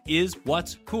 heat is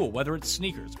what's cool, whether it's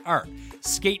sneakers, art,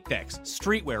 skate decks,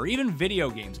 streetwear, or even video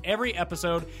games. Every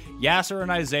episode, Yasser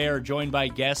and Isaiah are joined by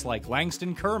guests like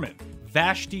Langston Kerman,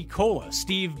 Vashti Kola,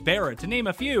 Steve Barrett, to name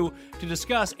a few, to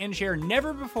discuss and share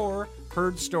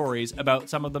never-before-heard stories about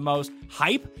some of the most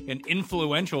hype and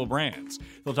influential brands.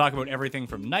 They'll talk about everything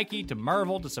from Nike to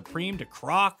Marvel to Supreme to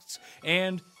Crocs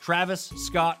and Travis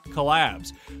Scott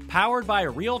collabs. Powered by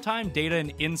real-time data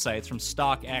and insights from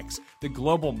StockX, the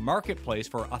global marketplace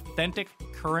for authentic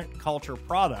current culture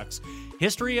products,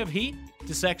 History of Heat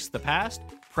dissects the past,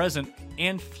 present,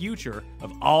 and future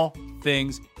of all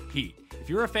things heat. If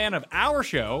you're a fan of our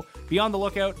show, be on the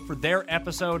lookout for their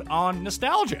episode on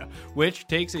nostalgia, which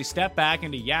takes a step back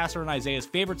into Yasser and Isaiah's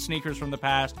favorite sneakers from the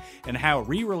past and how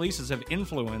re-releases have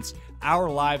influenced our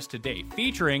lives today,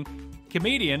 featuring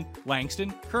comedian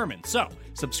Langston Kerman. So,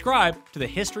 subscribe to the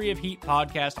History of Heat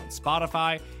podcast on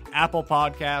Spotify, Apple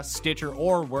Podcasts, Stitcher,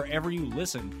 or wherever you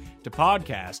listen to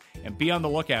podcasts, and be on the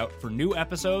lookout for new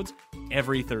episodes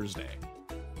every Thursday.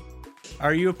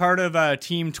 Are you a part of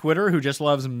Team Twitter who just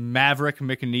loves Maverick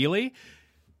McNeely?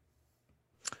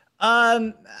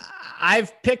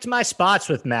 I've picked my spots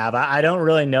with Mav. I don't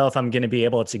really know if I'm going to be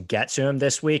able to get to him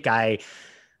this week. I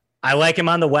like him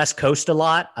on the West Coast a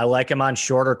lot. I like him on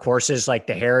shorter courses like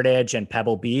the Heritage and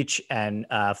Pebble Beach, and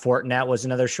Fortinet was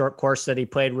another short course that he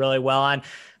played really well on.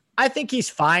 I think he's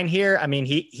fine here. I mean,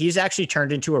 he's actually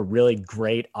turned into a really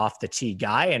great off the tee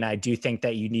guy. And I do think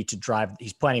that you need to drive,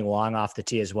 he's playing long off the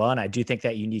tee as well. And I do think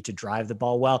that you need to drive the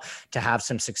ball well to have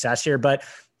some success here, but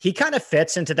he kind of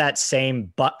fits into that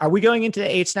same, but are we going into the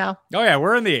 8s now? Oh yeah,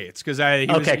 we're in the 8s because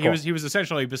cool. he was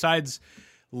essentially, besides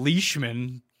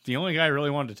Leishman, the only guy I really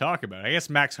wanted to talk about. I guess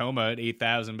Max Homa at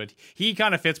 8,000, but he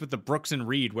kind of fits with the Brooks and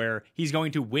Reed where he's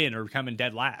going to win or come in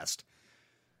dead last.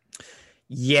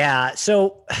 Yeah.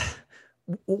 So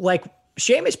like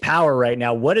Seamus Power right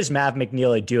now, what is Mav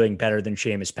McNeely doing better than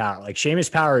Seamus Power? Like Seamus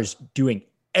Power is doing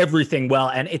everything well.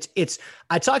 And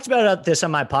I talked about this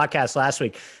on my podcast last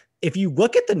week. If you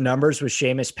look at the numbers with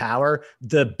Seamus Power,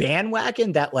 the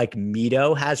bandwagon that like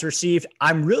Mito has received,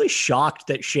 I'm really shocked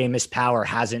that Seamus Power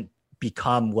hasn't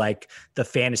become like the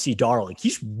fantasy darling.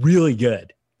 He's really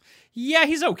good. Yeah,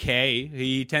 he's okay.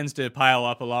 He tends to pile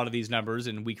up a lot of these numbers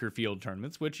in weaker field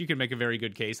tournaments, which you can make a very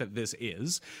good case that this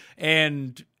is.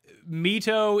 And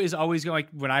Mito is always going, like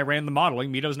when I ran the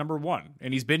modeling, Mito's number 1,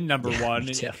 and he's been number 1.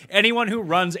 Anyone who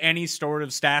runs any sort of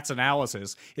stats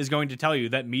analysis is going to tell you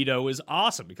that Mito is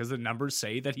awesome because the numbers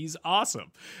say that he's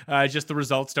awesome. Just the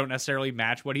results don't necessarily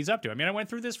match what he's up to. I mean, I went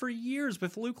through this for years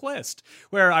with Luke List,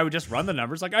 where I would just run the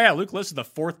numbers like, oh yeah, Luke List is the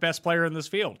 4th best player in this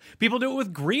field. People do it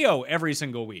with Griot every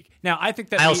single week. Now, I think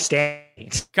that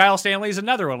Kyle Stanley is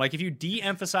another one. Like if you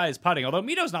de-emphasize putting, although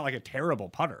Mito's not like a terrible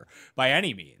putter by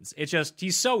any means, it's just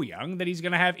he's so young that he's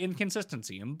going to have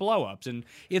inconsistency and blow-ups, and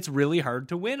it's really hard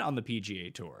to win on the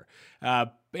PGA Tour.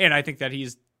 And I think that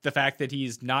the fact that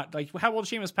he's not, like, how old is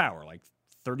Seamus Power? Like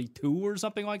 32 or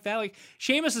something like that? Like,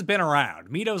 Seamus has been around.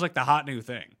 Mito's like the hot new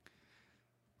thing.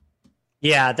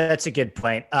 Yeah, that's a good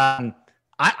point. I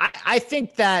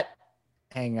think that,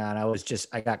 hang on,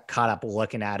 I got caught up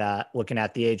looking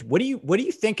at the age. What do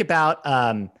you think about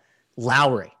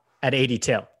Lowry at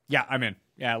 82? Yeah, I'm in.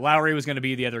 Yeah, Lowry was going to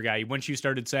be the other guy. Once you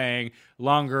started saying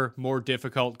longer, more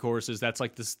difficult courses, that's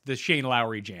like the Shane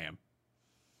Lowry jam.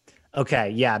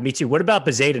 Okay, yeah, me too. What about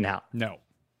Bezadenhout? No.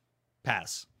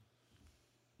 Pass.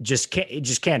 Just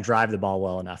can't drive the ball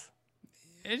well enough.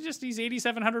 It's just he's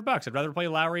 $8,700. I'd rather play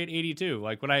Lowry at 82.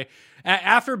 Like when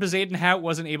after Bezadenhout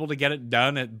wasn't able to get it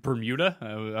done at Bermuda,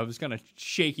 I was kind of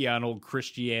shaky on old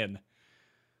Christian.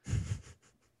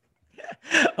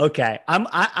 Okay,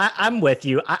 I'm with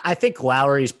you. I think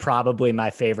Lowry's probably my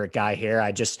favorite guy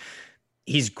here.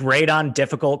 He's great on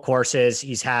difficult courses.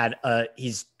 He's had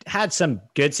some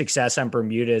good success on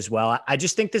Bermuda as well. I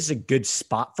just think this is a good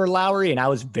spot for Lowry, and I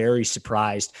was very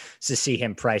surprised to see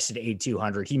him priced at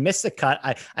 8,200. He missed the cut.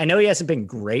 I know he hasn't been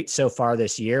great so far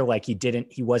this year. Like he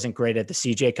wasn't great at the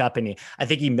CJ Cup, and I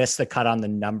think he missed the cut on the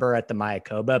number at the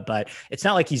Mayakoba, but it's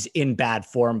not like he's in bad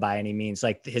form by any means.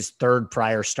 Like his 3rd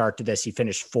prior start to this, he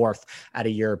finished 4th at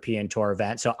a European Tour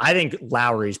event. So I think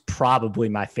Lowry's probably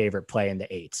my favorite play in the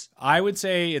 8s. I would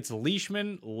say it's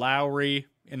Leishman, Lowry,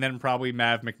 and then probably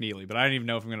Mav McNeely. But I don't even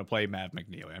know if I'm going to play Mav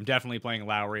McNeely. I'm definitely playing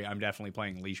Lowry. I'm definitely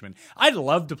playing Leishman. I'd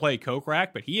love to play Kokrak,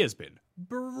 but he has been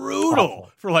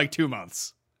brutal for like 2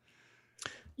 months.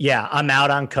 Yeah, I'm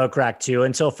out on Kokrak too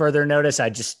until further notice. I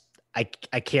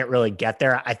can't really get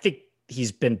there. I think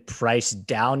he's been priced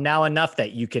down now enough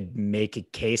that you could make a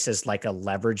case as like a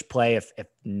leverage play if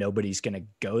nobody's going to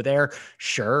go there.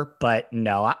 Sure. But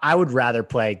no, I would rather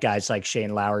play guys like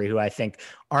Shane Lowry, who I think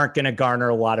aren't going to garner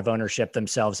a lot of ownership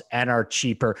themselves and are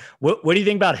cheaper. What do you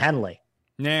think about Henley?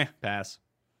 Nah, pass.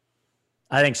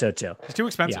 I think so too. It's too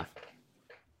expensive.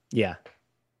 Yeah.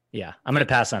 I'm going to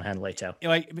pass on Henley too.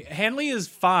 Like Henley is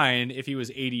fine if he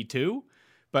was 82,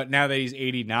 but now that he's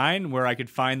 89, where I could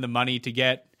find the money to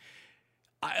get,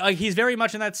 he's very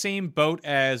much in that same boat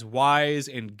as Wise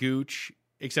and Gooch,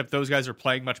 except those guys are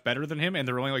playing much better than him, and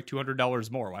they're only like $200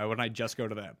 more. Why wouldn't I just go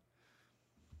to them?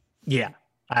 Yeah,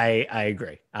 I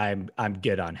agree. I'm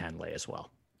good on Henley as well.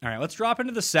 All right, let's drop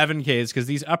into the 7Ks because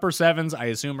these upper 7s, I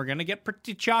assume, are going to get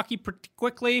pretty chalky pretty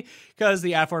quickly because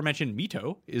the aforementioned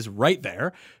Mito is right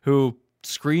there, who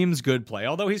screams good play,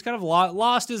 although he's kind of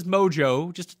lost his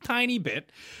mojo just a tiny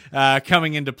bit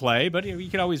coming into play, but you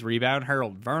can always rebound.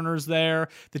 Harold Werner's there.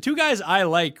 The 2 guys I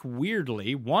like,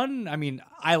 weirdly, one, I mean,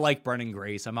 I like Brendan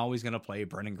Grace. I'm always going to play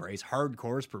Brendan Grace. Hard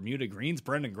course, Bermuda Greens,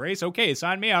 Brendan Grace. Okay,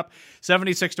 sign me up.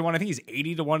 76-1. I think he's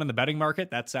 80-1 in the betting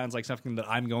market. That sounds like something that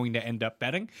I'm going to end up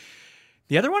betting.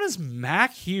 The other one is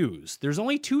Mac Hughes. There's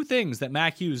only 2 things that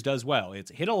Mac Hughes does well. It's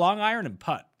hit a long iron and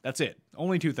putt. That's it.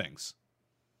 Only 2 things.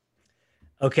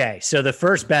 Okay, so the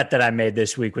first bet that I made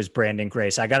this week was Brandon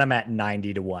Grace. I got him at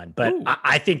 90-1, but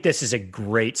I think this is a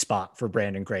great spot for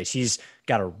Brandon Grace. He's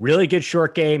got a really good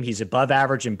short game. He's above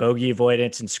average in bogey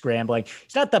avoidance and scrambling.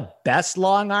 He's not the best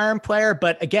long iron player,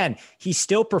 but again, he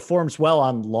still performs well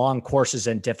on long courses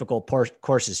and difficult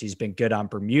courses. He's been good on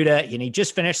Bermuda, and he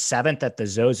just finished 7th at the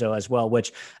Zozo as well,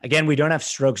 which again, we don't have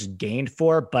strokes gained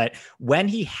for, but when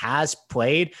he has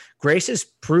played, Grace has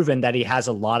proven that he has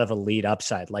a lot of elite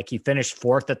upside. Like he finished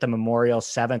 4th at the Memorial,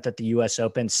 7th at the US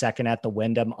Open, 2nd at the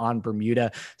Wyndham, on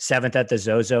Bermuda, 7th at the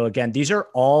Zozo. Again, these are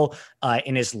all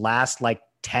in his last like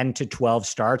 10 to 12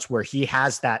 starts where he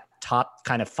has that top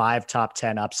kind of 5, top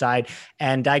 10 upside.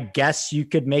 And I guess you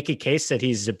could make a case that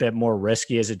he's a bit more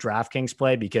risky as a DraftKings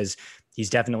play because he's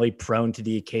definitely prone to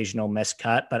the occasional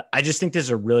miscut, but I just think this is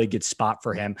a really good spot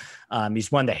for him.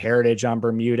 He's won the Heritage on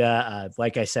Bermuda.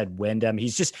 Like I said, Wyndham.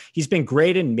 He's been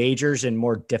great in majors in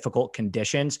more difficult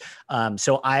conditions.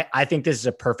 So I think this is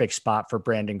a perfect spot for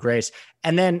Branden Grace.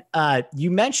 And then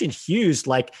you mentioned Hughes.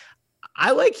 Like,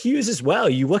 I like Hughes as well.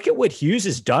 You look at what Hughes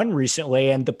has done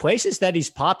recently and the places that he's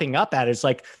popping up at is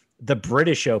like the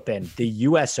British Open, the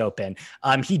US Open.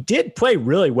 He did play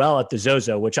really well at the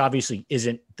Zozo, which obviously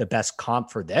isn't the best comp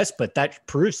for this, but that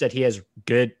proves that he has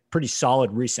good, pretty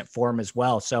solid recent form as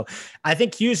well. So I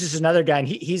think Hughes is another guy. And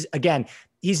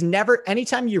he's never,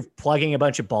 anytime you're plugging a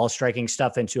bunch of ball striking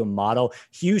stuff into a model,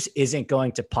 Hughes isn't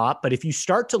going to pop. But if you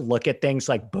start to look at things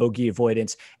like bogey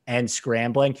avoidance and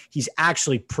scrambling, he's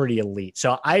actually pretty elite.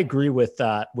 So I agree with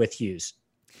Hughes.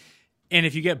 And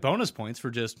if you get bonus points for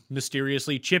just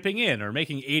mysteriously chipping in or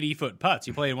making 80-foot putts,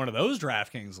 you play in one of those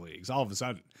DraftKings leagues, all of a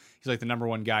sudden, he's like the number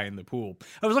one guy in the pool.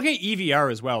 I was looking at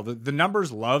EVR as well. The numbers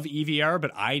love EVR,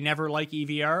 but I never like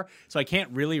EVR, so I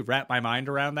can't really wrap my mind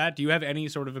around that. Do you have any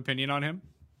sort of opinion on him?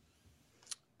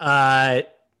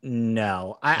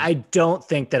 No, I don't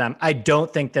think that I'm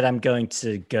going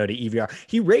to go to EVR.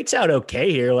 He rates out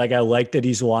okay here. Like, I like that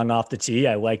he's long off the tee.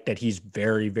 I like that he's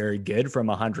very, very good from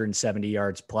 170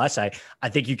 yards plus. I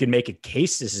think you can make a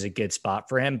case this is a good spot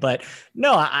for him, but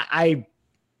no, I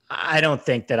don't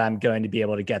think that I'm going to be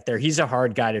able to get there. He's a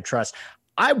hard guy to trust.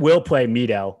 I will play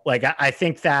Mito. Like, I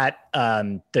think that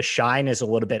the shine is a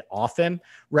little bit off him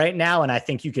right now. And I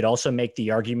think you could also make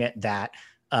the argument that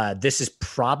this is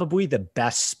probably the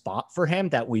best spot for him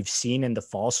that we've seen in the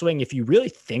fall swing. If you really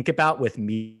think about with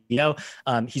Mito,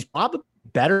 he's probably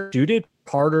better suited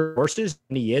harder courses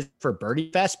than he is for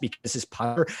Birdie Fest because his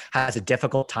putter has a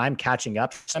difficult time catching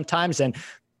up sometimes. And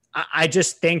I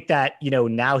just think that,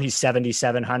 now he's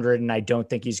 7,700 and I don't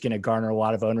think he's going to garner a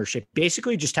lot of ownership.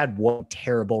 Basically just had one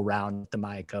terrible round at the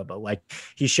Mayakoba. Like,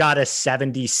 he shot a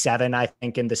 77, I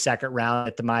think, in the second round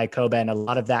at the Mayakoba. And a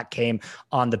lot of that came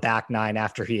on the back nine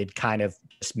after he had kind of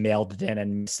just mailed it in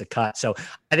and missed the cut. So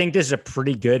I think this is a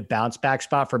pretty good bounce back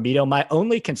spot for Mito. My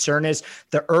only concern is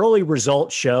the early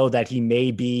results show that he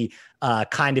may be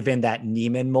kind of in that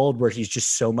Neiman mold where he's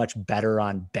just so much better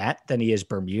on bent than he is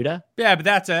Bermuda. Yeah, but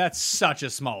that's such a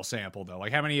small sample, though.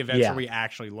 Like, how many events are we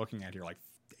actually looking at here? Like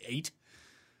 8?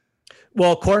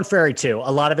 Well, Corn Ferry too.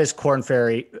 A lot of his Corn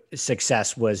Ferry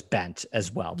success was bent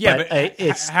as well. Yeah, but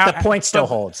the point still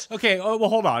holds. Okay, well,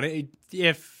 hold on.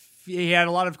 If he had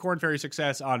a lot of Corn Ferry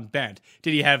success on bent,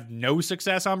 did he have no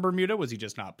success on Bermuda? Was he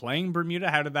just not playing Bermuda?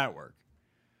 How did that work?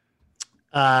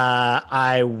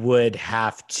 I would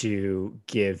have to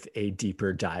give a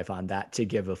deeper dive on that to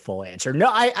give a full answer. No,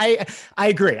 I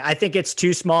agree. I think it's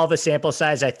too small of a sample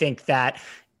size. I think that,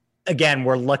 again,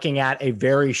 we're looking at a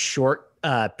very short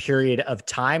period of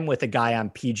time with a guy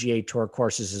on PGA Tour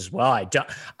courses as well.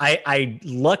 I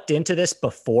looked into this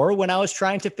before when I was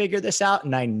trying to figure this out,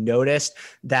 and I noticed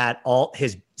that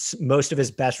most of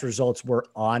his best results were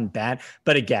on bent.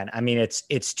 But again, I mean,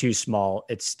 it's too small.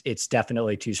 It's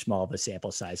definitely too small of a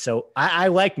sample size. So I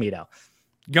like Mito.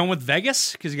 Going with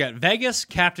Vegas, because you got Vegas,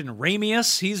 Captain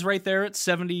Ramius. He's right there at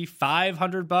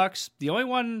 $7,500. The only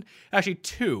one, actually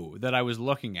two, that I was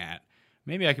looking at.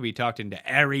 Maybe I could be talked into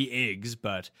Ari Iggs,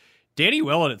 but Danny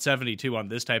Willett at 72 on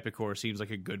this type of course seems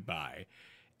like a good buy.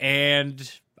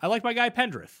 And I like my guy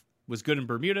Pendrith. Was good in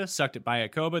Bermuda, sucked at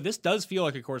Mayakoba. This does feel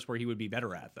like a course where he would be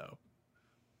better at, though.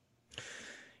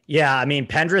 Yeah, I mean,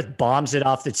 Pendrith bombs it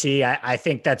off the tee. I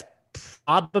think that's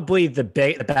probably the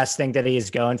best thing that he is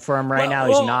going for him right now.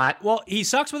 He's not. Well, he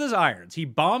sucks with his irons. He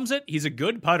bombs it. He's a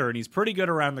good putter, and he's pretty good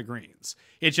around the greens.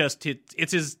 It's just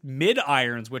it's his mid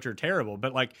irons which are terrible.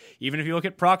 But like, even if you look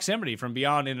at proximity from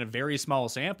beyond in a very small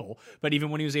sample, but even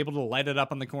when he was able to light it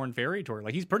up on the Corn Ferry Tour,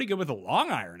 like, he's pretty good with a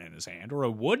long iron in his hand or a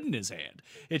wood in his hand.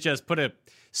 It just put a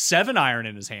 7 iron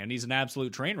in his hand. He's an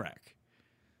absolute train wreck.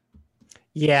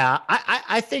 Yeah,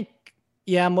 I think.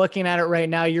 Yeah, I'm looking at it right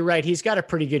now. You're right. He's got a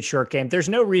pretty good short game. There's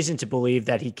no reason to believe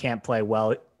that he can't play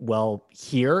well well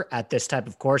here at this type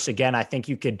of course. Again, I think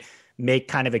you could make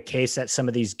kind of a case that some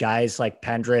of these guys like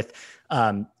Pendrith,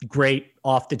 great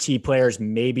off the tee players,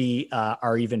 maybe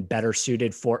are even better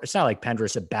suited for. It's not like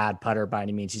Pendrith's a bad putter by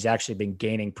any means. He's actually been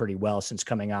gaining pretty well since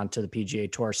coming on to the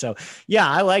PGA Tour. So yeah,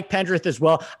 I like Pendrith as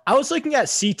well. I was looking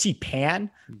at CT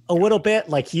Pan a little bit.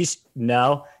 Like this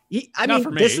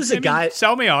was a guy.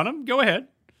 Sell me on him. Go ahead.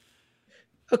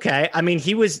 Okay. I mean,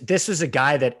 this was a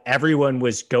guy that everyone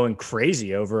was going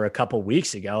crazy over a couple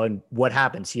weeks ago. And what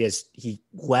happens? He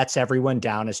lets everyone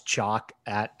down as chalk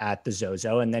at the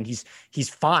Zozo. And then he's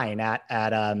fine at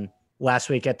last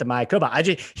week at the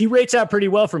Mayakoba. He rates out pretty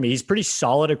well for me. He's pretty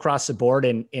solid across the board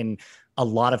in a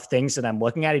lot of things that I'm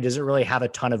looking at. He doesn't really have a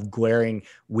ton of glaring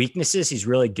weaknesses. He's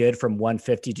really good from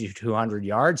 150 to 200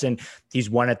 yards, and he's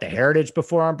won at the Heritage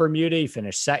before on Bermuda. He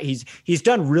finished set. He's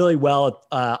done really well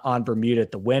on Bermuda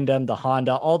at the Wyndham, the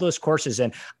Honda, all those courses.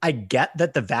 And I get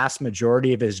that the vast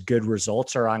majority of his good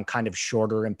results are on kind of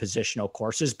shorter and positional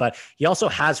courses, but he also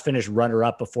has finished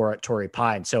runner-up before at Torrey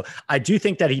Pines. So I do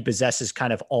think that he possesses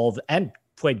kind of and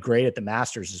played great at the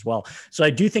Masters as well. So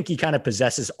I do think he kind of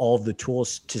possesses all of the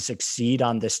tools to succeed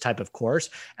on this type of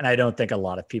course. And I don't think a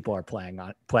lot of people are playing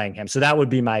him. So that would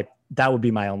be my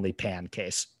only Pan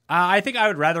case. I think I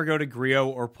would rather go to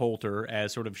Griot or Poulter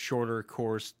as sort of shorter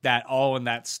course, that all in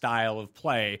that style of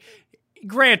play.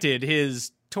 Granted,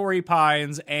 his Torrey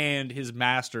Pines and his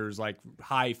Masters, like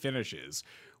high finishes,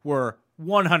 were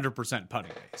 100%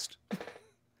 putting based.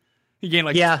 He gained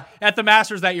at the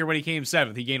Masters that year when he came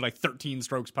 7th, he gained like 13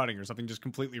 strokes putting or something just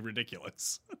completely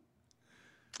ridiculous.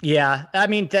 Yeah, I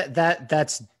mean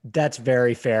that's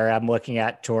very fair. I'm looking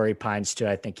at Torrey Pines too.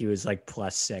 I think he was like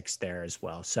 +6 there as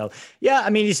well. So yeah,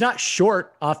 I mean he's not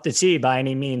short off the tee by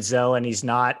any means though, and he's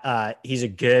not. He's a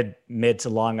good mid to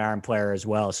long iron player as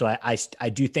well. So I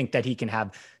do think that he can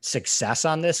have success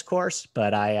on this course.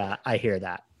 But I hear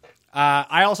that.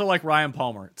 I also like Ryan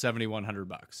Palmer at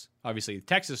 $7,100. Obviously,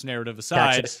 Texas narrative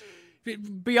aside,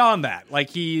 beyond that,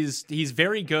 like he's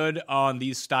very good on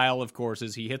these style of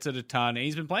courses. He hits it a ton, and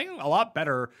he's been playing a lot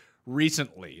better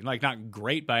recently. Like not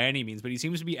great by any means, but he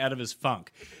seems to be out of his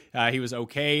funk. He was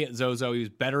okay at Zozo. He was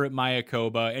better at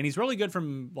Mayakoba, and he's really good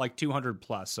from like 200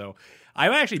 plus. So I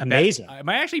might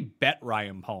actually bet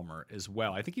Ryan Palmer as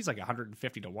well. I think he's like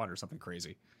 150 to 1 or something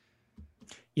crazy.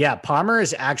 Yeah, Palmer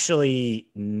is actually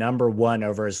number 1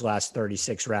 over his last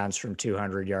 36 rounds from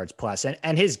 200 yards plus.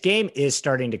 And his game is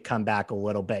starting to come back a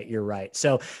little bit. You're right.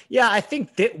 So, yeah, I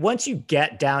think that once you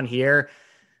get down here,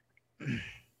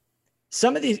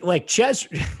 some of these, like Ches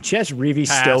Reavie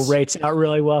still rates out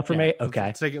really well for me.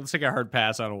 Okay. Let's take a hard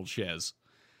pass on old Ches.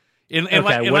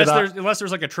 Unless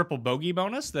there's like a triple bogey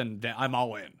bonus, then I'm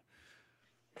all in.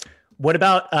 What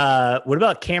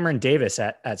about Cameron Davis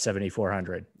at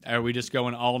 7,400? Are we just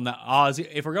going all Aussie?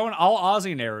 If we're going all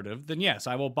Aussie narrative, then yes,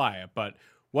 I will buy it. But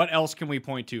what else can we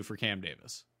point to for Cam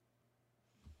Davis?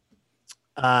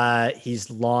 He's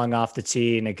long off the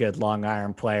tee and a good long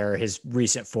iron player. His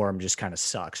recent form just kind of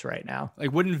sucks right now.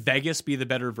 Like, wouldn't Vegas be the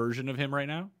better version of him right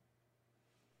now?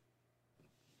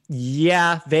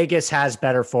 Yeah, Vegas has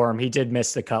better form. He did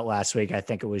miss the cut last week. I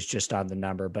think it was just on the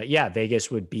number, but yeah,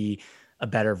 Vegas would be a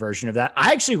better version of that.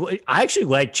 I actually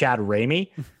like Chad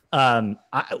Ramey. I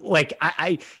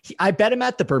bet him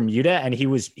at the Bermuda, and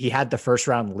he had the first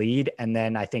round lead, and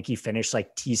then I think he finished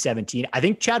like T17. I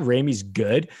think Chad Ramey's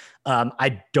good.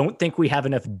 I don't think we have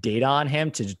enough data on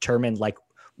him to determine like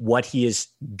what he is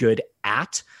good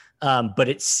at. But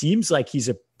it seems like he's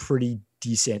a pretty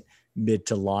decent mid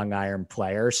to long iron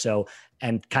player. So,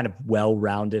 and kind of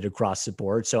well-rounded across the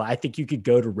board. So I think you could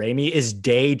go to Ramey. Is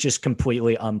Day just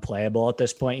completely unplayable at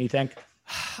this point, you think?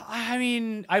 I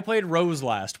mean, I played Rose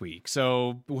last week,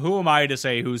 so who am I to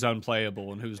say who's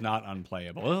unplayable and who's not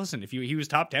unplayable? Listen, he was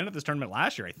top 10 at this tournament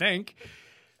last year, I think.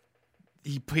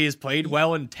 He has played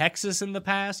well in Texas in the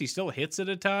past. He still hits it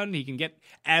a ton. He can get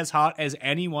as hot as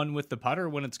anyone with the putter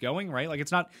when it's going, right? Like,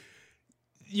 it's not...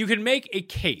 You can make a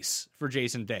case for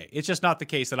Jason Day. It's just not the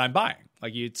case that I'm buying.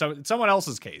 Like it's someone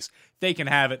else's case. They can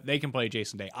have it. They can play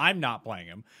Jason Day. I'm not playing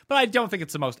him, but I don't think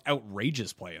it's the most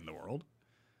outrageous play in the world.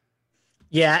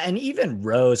 Yeah, and even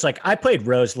Rose, like I played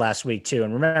Rose last week too,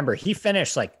 and remember he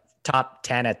finished like top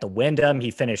 10 at the Wyndham. He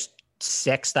finished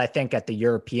 6th, I think, at the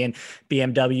European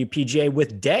BMW PGA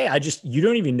with Day. You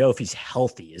don't even know if he's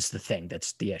healthy is the thing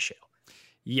that's the issue.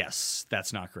 Yes,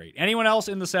 that's not great. Anyone else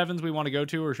in the 7s we want to go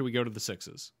to, or should we go to the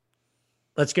 6s?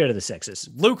 Let's go to the 6s.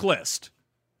 Luke List.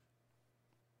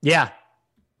 Yeah.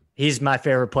 He's my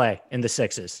favorite play in the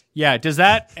sixes. Yeah, does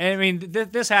that, I mean,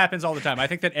 this happens all the time. I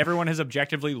think that everyone has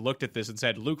objectively looked at this and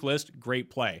said, Luke List, great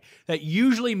play. That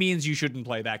usually means you shouldn't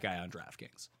play that guy on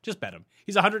DraftKings. Just bet him.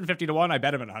 He's 150 to 1. I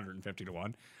bet him at 150 to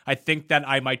 1. I think that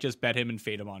I might just bet him and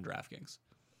fade him on DraftKings.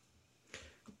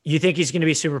 You think he's going to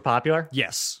be super popular?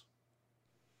 Yes.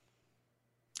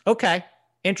 Okay.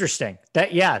 Interesting.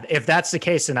 If that's the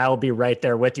case, then I will be right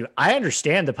there with you. I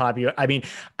understand the popular. I mean,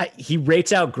 he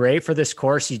rates out great for this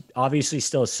course. He obviously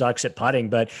still sucks at putting,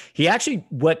 but he actually,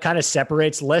 what kind of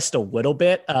separates List a little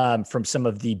bit from some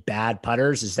of the bad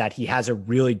putters is that he has a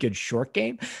really good short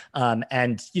game.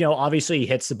 And, obviously he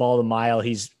hits the ball a mile.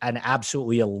 He's an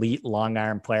absolutely elite long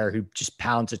iron player who just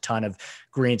pounds a ton of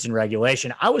greens in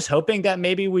regulation. I was hoping that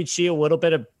maybe we'd see a little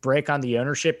bit of break on the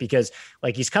ownership because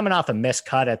he's coming off a missed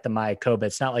cut at the Mayakoba.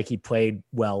 It's not like he played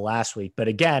well last week, but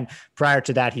again, prior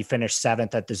to that, he finished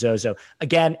 7th at the Zozo.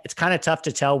 Again, it's kind of tough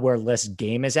to tell where List's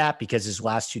game is at because his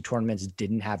last 2 tournaments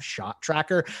didn't have shot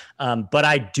tracker. But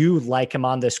I do like him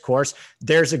on this course.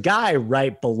 There's a guy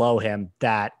right below him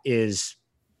that is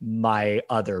my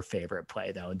other favorite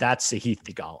play though. That's Sahith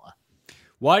Theegala.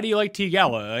 Why do you like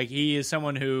Theegala? He is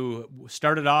someone who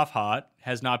started off hot,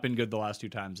 has not been good the last 2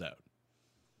 times out.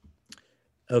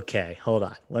 Okay, hold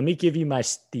on. Let me give you my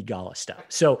Theegala stuff.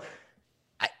 So,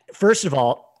 first of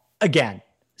all, again,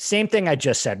 same thing I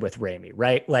just said with Ramey,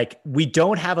 right? We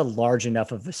don't have a large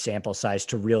enough of a sample size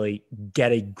to really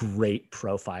get a great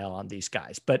profile on these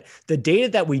guys. But the data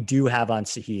that we do have on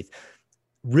Sahith,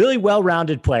 really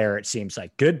well-rounded player, it seems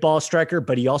like. Good ball striker,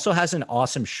 but he also has an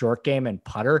awesome short game and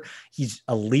putter. He's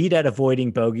elite at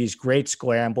avoiding bogeys, great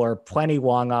scrambler, plenty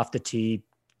long off the tee,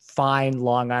 fine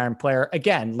long iron player.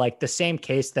 Again, the same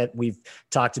case that we've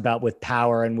talked about with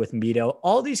Power and with Mito.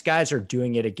 All these guys are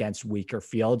doing it against weaker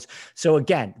fields. So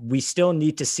again, we still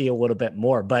need to see a little bit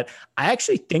more, but I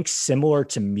actually think similar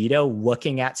to Mito,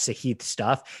 looking at Sahith's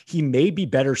stuff, he may be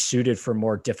better suited for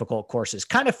more difficult courses,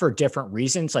 kind of for different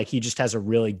reasons. He just has a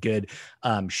really good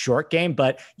short game,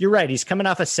 but you're right. He's coming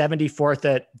off a 74th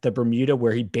at the Bermuda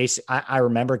where he I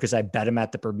remember because I bet him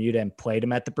at the Bermuda and played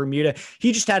him at the Bermuda.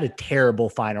 He just had a terrible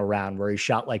final round where he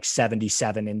shot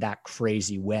 77 in that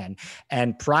crazy win.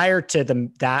 And prior to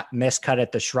that miscut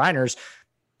at the Shriners,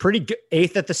 pretty good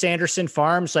 8th at the Sanderson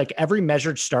Farms. Every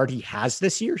measured start he has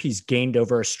this year, he's gained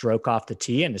over a stroke off the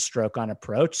tee and a stroke on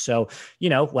approach. So,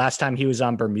 last time he was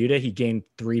on Bermuda, he gained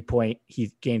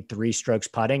 3 strokes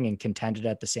putting and contended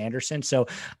at the Sanderson. So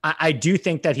I do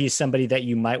think that he's somebody that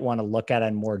you might want to look at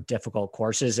on more difficult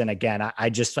courses. And again, I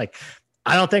just I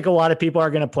don't think a lot of people are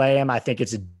going to play him. I think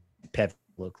it's a pivot.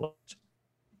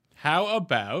 How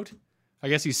about, I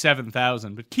guess he's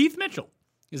 7,000, but Keith Mitchell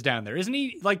is down there. Isn't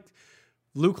he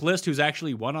Luke List, who's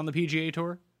actually won on the PGA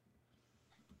Tour?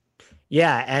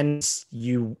 Yeah, and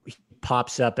he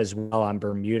pops up as well on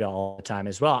Bermuda all the time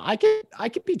as well. I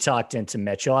could be talked into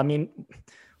Mitchell. I mean,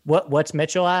 what's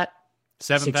Mitchell at?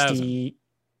 7,000.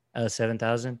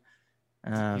 7,000.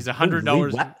 He's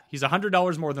 $100. He's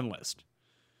 $100 more than List.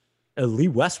 Lee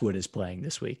Westwood is playing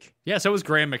this week. Yeah, so is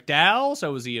Graham McDowell,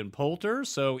 so is Ian Poulter,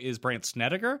 so is Brandt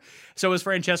Snedeker, so is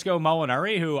Francesco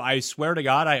Molinari, who I swear to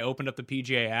God, I opened up the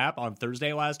PGA app on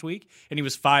Thursday last week, and he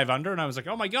was 5 under, and I was like,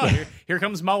 oh my God, here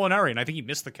comes Molinari, and I think he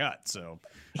missed the cut, so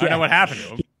I don't know what happened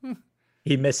to him.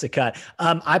 He missed the cut.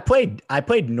 I played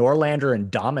Norlander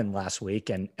and Dahman last week,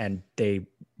 and they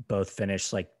both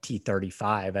finished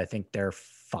T35. I think they're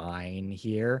fine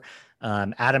here.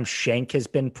 Adam Schenk has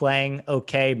been playing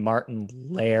okay. Martin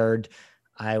Laird,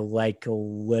 I like a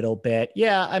little bit.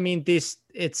 Yeah, I mean,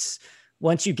 it's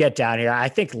once you get down here, I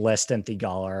think List and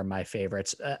Theegala are my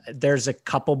favorites. There's a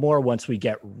couple more once we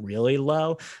get really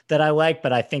low that I like,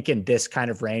 but I think in this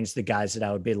kind of range, the guys that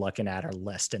I would be looking at are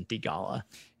List and Theegala.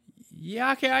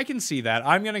 Yeah, okay, I can see that.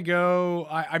 I'm going to go,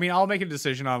 I mean, I'll make a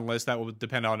decision on List that will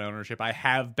depend on ownership. I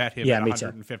have bet him at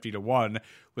 150 to 1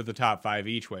 with the top 5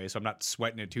 each way, so I'm not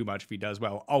sweating it too much. If he does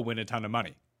well, I'll win a ton of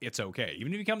money. It's okay.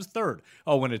 Even if he comes 3rd,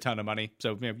 I'll win a ton of money.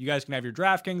 So you guys can have your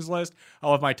DraftKings list.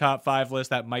 I'll have my top 5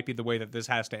 list. That might be the way that this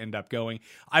has to end up going.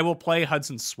 I will play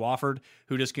Hudson Swafford,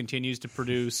 who just continues to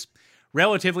produce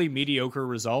relatively mediocre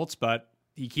results, but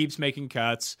he keeps making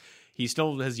cuts. He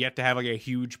still has yet to have a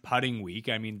huge putting week.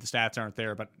 I mean, the stats aren't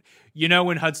there, but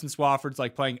when Hudson Swafford's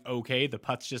playing okay, the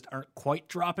putts just aren't quite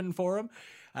dropping for him.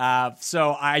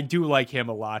 So I do like him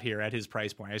a lot here at his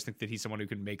price point. I just think that he's someone who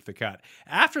can make the cut.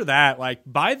 After that,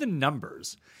 by the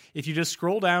numbers, if you just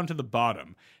scroll down to the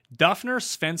bottom, Duffner,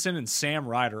 Svensson, and Sam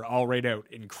Ryder all rate out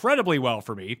incredibly well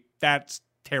for me. That's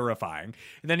terrifying.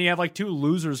 And then you have like two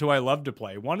losers who I love to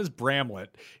play. One is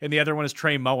Bramlett, and the other one is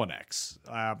Trey Mullinex,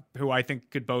 who I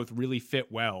think could both really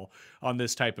fit well on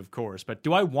this type of course. But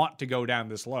do I want to go down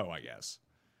this low, I guess?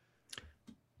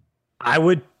 I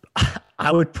would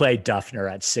play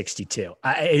Duffner at 62.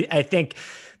 I think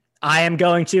I am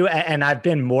going to, and I've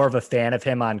been more of a fan of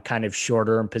him on kind of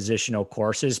shorter and positional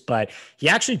courses, but he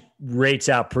actually rates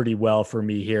out pretty well for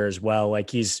me here as well. Like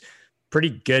he's pretty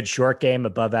good short game,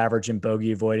 above average in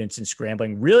bogey avoidance and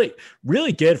scrambling. Really,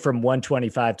 really good from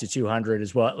 125 to 200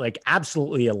 as well. Like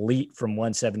absolutely elite from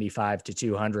 175 to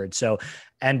 200. So,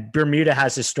 and Bermuda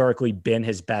has historically been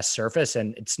his best surface,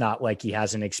 and it's not like he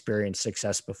hasn't experienced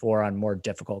success before on more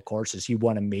difficult courses. He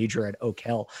won a major at Oak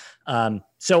Hill.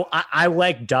 So I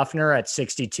like Duffner at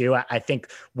 62. I think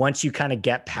once you kind of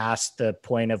get past the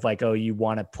point of like, oh, you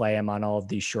want to play him on all of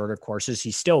these shorter courses,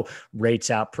 he still rates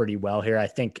out pretty well here. I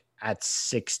think at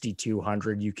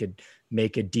 6,200, you could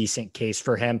make a decent case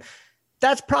for him.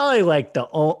 That's probably like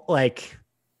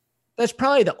that's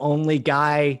probably the only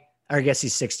guy, or I guess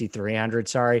he's 6,300.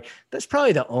 Sorry. That's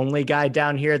probably the only guy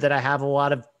down here that I have a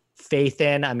lot of faith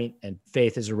in. I mean, and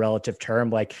faith is a relative term.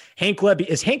 Like Hank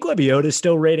Lebioda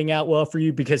still rating out well for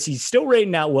you? Because he's still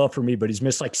rating out well for me, but he's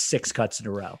missed like 6 cuts in a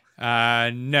row.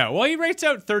 No. Well, he rates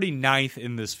out 39th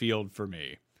in this field for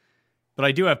me, but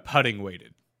I do have putting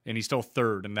weighted, and he's still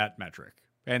third in that metric.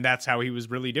 And that's how he was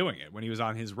really doing it when he was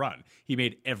on his run. He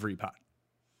made every putt.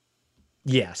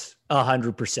 Yes,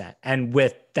 100%. And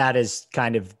with that is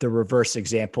kind of the reverse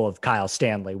example of Kyle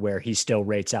Stanley, where he still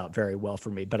rates out very well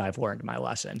for me, but I've learned my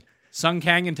lesson. Sung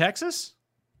Kang in Texas?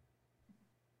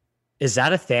 Is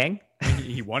that a thing?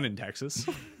 He won in Texas.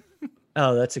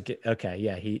 Oh, that's a good. Okay.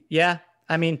 Yeah.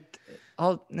 I mean,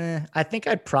 I think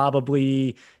I'd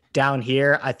probably down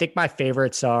here. I think my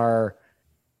favorites are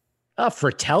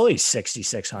Fratelli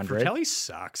 6,600. Fratelli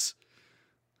sucks.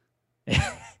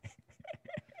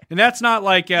 And that's not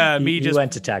like me just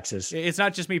went to Texas. It's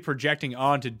not just me projecting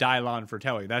onto Dylan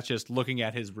Fratelli. That's just looking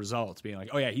at his results, being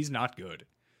like, oh yeah, he's not good.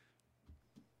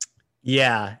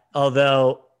 Yeah.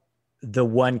 Although the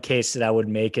one case that I would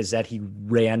make is that he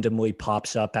randomly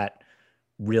pops up at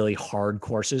really hard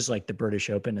courses like the British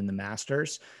Open and the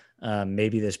Masters.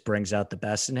 Maybe this brings out the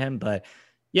best in him, but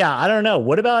yeah, I don't know.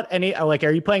 What about are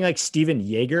you playing like Steven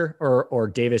Yeager or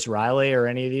Davis Riley or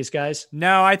any of these guys?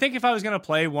 No, I think if I was going to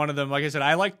play one of them, like I said,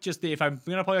 I like just if I'm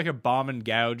going to play like a bomb and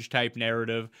gouge type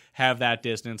narrative, have that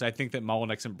distance. I think that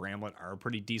Mullinex and Bramlett are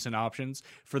pretty decent options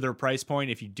for their price point.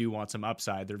 If you do want some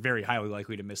upside, they're very highly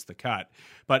likely to miss the cut.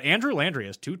 But Andrew Landry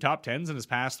has 2 top 10s in his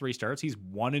past 3 starts. He's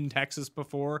won in Texas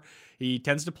before. He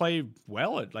tends to play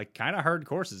well at like kind of hard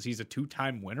courses. He's a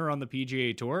 2-time winner on the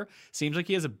PGA Tour. Seems like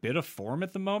he has a bit of form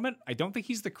at the moment. I don't think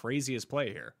he's the craziest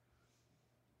play here.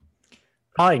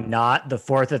 Probably not. The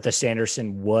 4th at the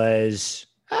Sanderson was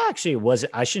I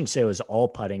shouldn't say it was all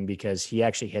putting, because he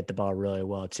actually hit the ball really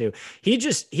well too.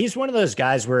 He's one of those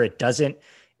guys where it doesn't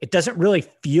really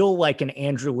feel like an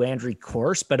Andrew Landry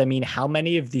course, but I mean, how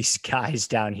many of these guys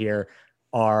down here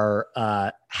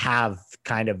have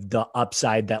kind of the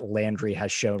upside that Landry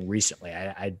has shown recently?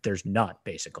 There's none,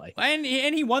 basically. And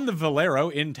he won the Valero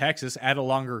in Texas at a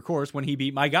longer course when he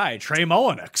beat my guy, Trey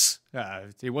Mullinex.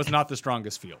 It was not the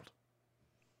strongest field.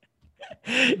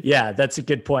 Yeah, that's a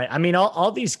good point. I mean,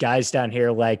 all these guys down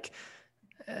here, like,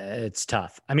 it's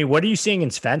tough. I mean, what are you seeing in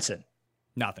Svensson?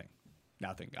 Nothing.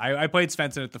 I played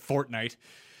Svensson at the Fortnite.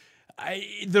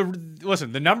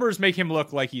 Listen, the numbers make him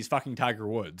look like he's fucking Tiger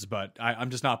Woods, but I'm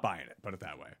just not buying it. Put it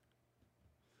that way.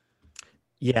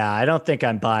 Yeah, I don't think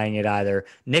I'm buying it either.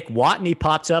 Nick Watney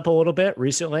pops up a little bit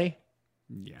recently.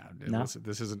 Yeah, no?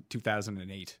 This isn't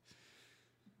 2008.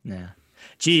 Yeah.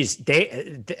 Geez,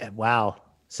 wow.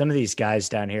 Some of these guys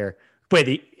down here.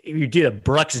 Wait, you did a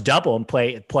Brooks double and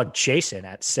plug Chase in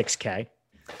at 6K.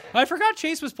 I forgot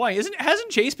Chase was playing. Hasn't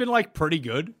Chase been like pretty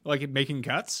good, like at making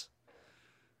cuts?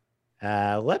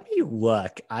 Let me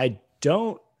look. I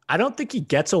don't think he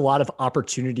gets a lot of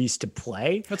opportunities to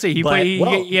play. Let's see.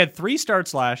 He had 3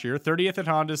 starts last year: 30th at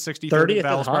Honda, 63rd at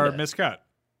Valspar, miscut.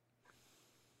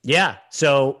 Yeah.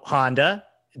 So Honda,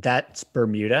 that's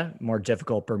Bermuda, more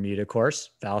difficult Bermuda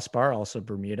course. Valspar, also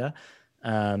Bermuda.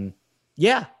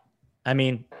 Yeah. I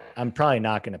mean, I'm probably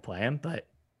not going to play him, but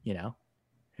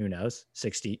who knows?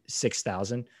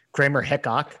 66,000. Kramer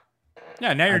Hickok.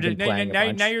 Yeah, now you're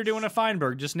doing a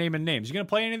Feinberg, just naming names. You gonna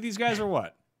play any of these guys or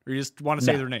what? Or you just want to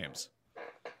say their names?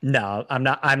 No, I'm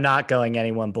not going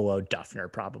anyone below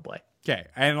Duffner, probably. Okay,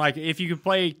 and like if you could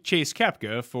play Chase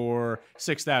Koepka for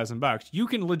 $6,000, you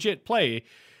can legit play.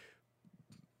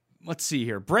 Let's see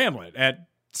here, Bramlett at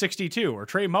 62, or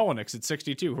Trey Mulliniks at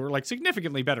 62, who are like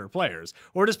significantly better players,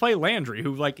 or just play Landry,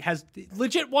 who like has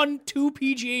legit won 2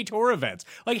 PGA Tour events.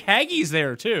 Like Haggie's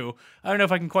there too. I don't know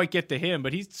if I can quite get to him,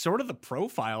 but he's sort of the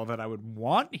profile that I would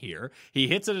want here. He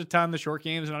hits it a ton. The short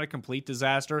game is not a complete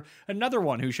disaster. Another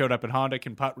one who showed up at Honda,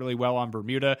 can putt really well on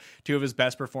Bermuda. 2 of his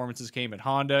best performances came at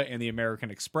Honda and the American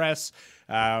Express,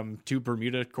 2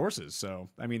 Bermuda courses. So,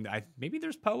 I mean, maybe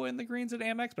there's POA in the greens at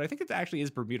Amex, but I think it actually is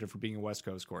Bermuda for being a West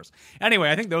Coast course. Anyway,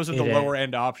 I think those are the lower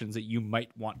end options that you might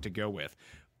want to go with.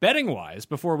 Betting wise,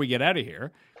 before we get out of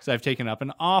here, because I've taken up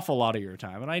an awful lot of your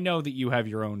time, and I know that you have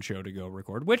your own show to go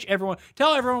record,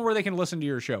 tell everyone where they can listen to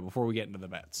your show before we get into the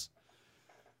bets.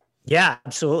 Yeah,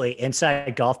 absolutely.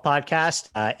 Inside Golf Podcast.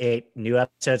 8 new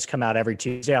episodes come out every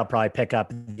Tuesday. I'll probably pick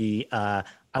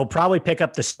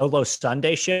up the Solo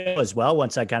Sunday show as well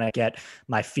once I kind of get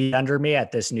my feet under me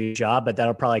at this new job, but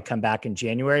that'll probably come back in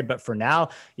January. But for now,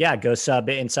 yeah, go sub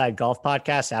Inside Golf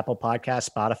Podcast, Apple Podcasts,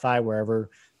 Spotify, wherever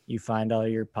you find all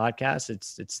your podcasts.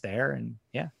 It's there, and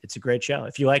yeah, it's a great show.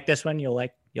 If you like this one, you'll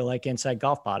like Inside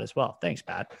Golf Pod as well. Thanks,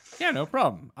 Pat. Yeah, no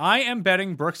problem. I am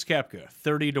betting Brooks Koepka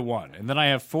 30-1, and then I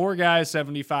have 4 guys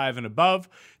 75 and above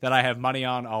that I have money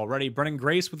on already. Brennan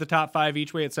Grace with the top 5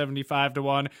 each way at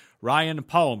 75-1. Ryan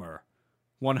Palmer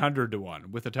 100-1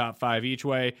 with the top 5 each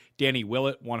way. Danny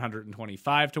Willett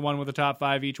 125-1 with the top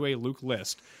 5 each way. Luke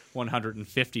List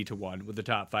 150-1 with the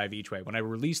top 5 each way. When I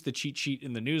release the cheat sheet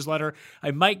in the newsletter, I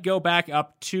might go back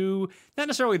up to not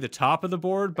necessarily the top of the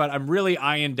board, but I'm really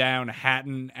eyeing down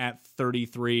Hatton at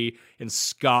 33 and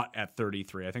Scott at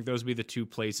 33. I think those would be the 2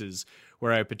 places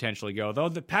where I potentially go. Though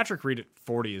the Patrick Reed at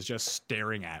 40 is just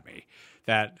staring at me,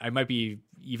 that I might be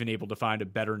even able to find a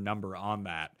better number on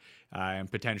that.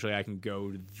 And potentially I can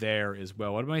go there as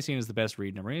well. What am I seeing as the best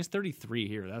Reed number? He's 33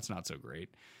 here. That's not so great.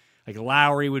 Like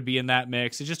Lowry would be in that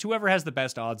mix. It's just whoever has the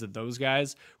best odds of those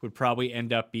guys would probably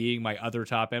end up being my other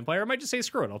top end player. I might just say,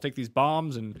 screw it. I'll take these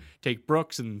bombs and take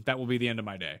Brooks, and that will be the end of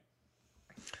my day.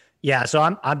 Yeah, so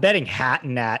I'm betting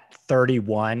Hatton at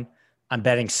 31. I'm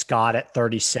betting Scott at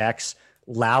 36.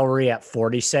 Lowry at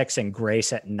 46 and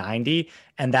Grace at 90.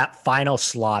 And that final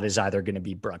slot is either going to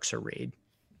be Brooks or Reed.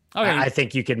 Okay. I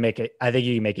think you can make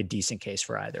a decent case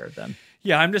for either of them.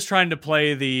 Yeah, I'm just trying to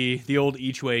play the old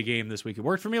each way game this week. It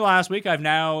worked for me last week. I've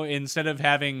now, instead of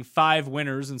having 5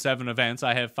 winners in 7 events,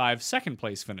 I have 5 second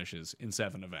place finishes in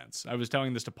 7 events. I was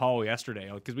telling this to Paul yesterday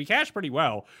because we cashed pretty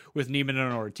well with Neiman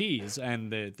and Ortiz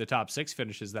and the top 6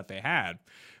 finishes that they had.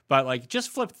 But like,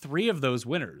 just flip 3 of those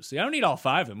winners. I don't need all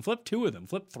 5 of them. Flip 2 of them.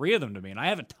 Flip 3 of them to me, and I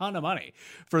have a ton of money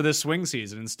for this swing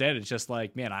season. Instead, it's just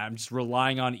like, man, I'm just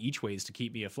relying on each ways to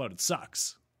keep me afloat. It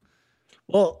sucks.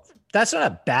 Well, that's not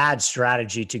a bad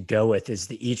strategy to go with, is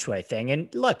the each way thing.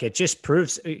 And look, it just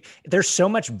proves there's so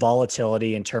much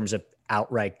volatility in terms of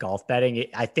outright golf betting.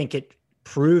 I think it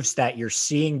proves that you're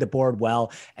seeing the board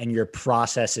well and your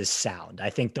process is sound. I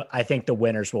think the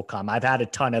winners will come. I've had a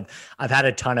ton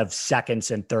of seconds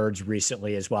and thirds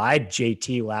recently as well. I had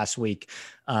JT last week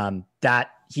that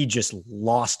he just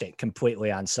lost it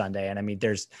completely on Sunday. And I mean,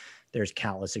 there's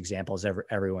countless examples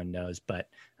everyone knows, but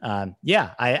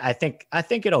yeah, I think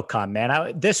it'll come,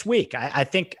 man. This week, I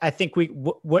think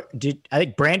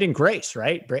Brandon Grace,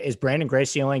 right? Is Brandon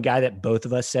Grace the only guy that both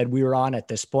of us said we were on at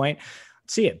this point?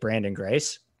 Let's see it, Brandon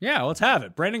Grace. Yeah, let's have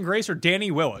it. Brandon Grace or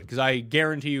Danny Willett, because I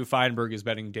guarantee you Feinberg is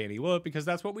betting Danny Willett because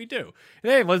that's what we do.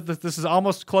 Hey, this is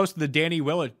almost close to the Danny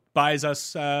Willett buys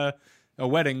us a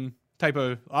wedding type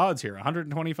of odds here.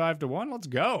 125-1. Let's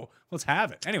go. Let's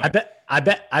have it. Anyway, I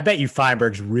bet you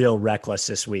Feinberg's real reckless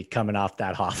this week coming off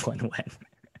that Hovland win.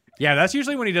 Yeah, that's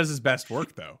usually when he does his best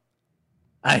work, though.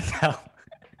 I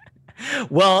know.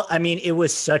 Well, I mean, it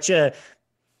was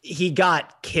he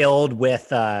got killed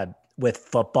with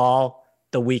football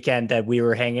the weekend that we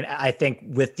were hanging. I think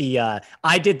with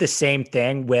I did the same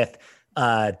thing with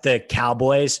the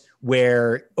Cowboys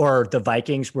or the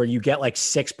Vikings, where you get like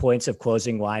 6 points of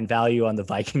closing line value on the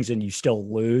Vikings and you still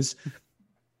lose.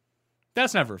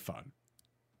 That's never fun.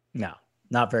 No,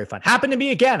 not very fun. Happened to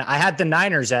me again. I had the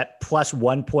Niners at plus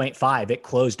 1.5. It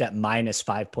closed at minus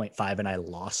 5.5 and I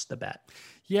lost the bet.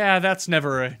 Yeah, that's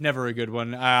never a good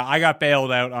one. I got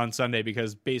bailed out on Sunday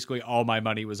because basically all my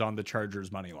money was on the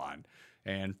Chargers money line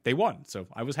and they won. So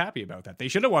I was happy about that. They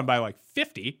should have won by like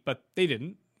 50, but they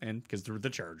didn't. And because they're the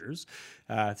Chargers.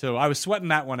 So I was sweating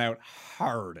that one out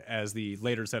hard as the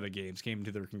later set of games came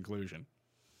to their conclusion.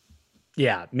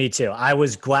 Yeah, me too. I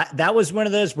was glad. That was one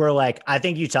of those where, like, I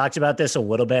think you talked about this a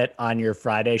little bit on your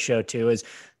Friday show too, is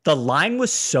the line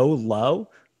was so low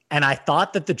and I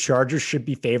thought that the Chargers should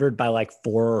be favored by like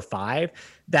 4 or 5,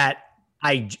 that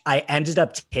I ended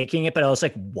up taking it, but I was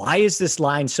like, why is this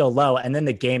line so low? And then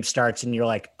the game starts and you're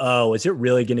like, oh, is it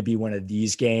really going to be one of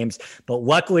these games? But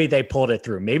luckily they pulled it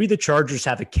through. Maybe the Chargers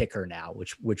have a kicker now,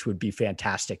 which would be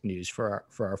fantastic news for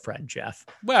our friend Jeff.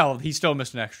 Well, he still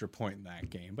missed an extra point in that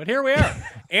game, but here we are.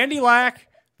 Andy Lack,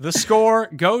 The Score.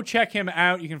 Go check him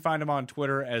out. You can find him on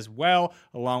Twitter as well,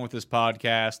 along with this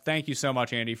podcast. Thank you so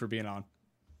much, Andy, for being on.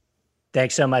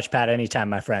 Thanks so much, Pat. Anytime,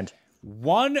 my friend.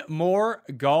 One more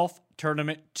golf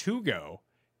tournament to go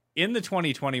in the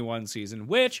 2021 season,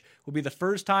 which will be the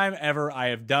first time ever I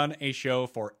have done a show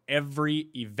for every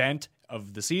event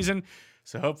of the season.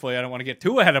 So hopefully I don't want to get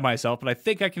too ahead of myself, but I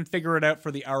think I can figure it out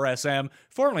for the RSM,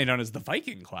 formerly known as the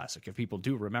Viking Classic, if people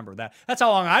do remember that. That's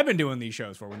how long I've been doing these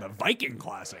shows for, when the Viking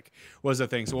Classic was a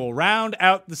thing. So we'll round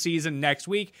out the season next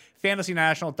week.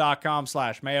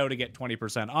 FantasyNational.com/Mayo to get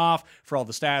 20% off for all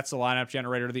the stats, the lineup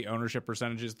generator, the ownership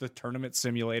percentages, the tournament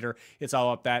simulator. It's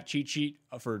all up that. Cheat sheet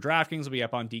for DraftKings will be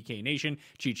up on DK Nation.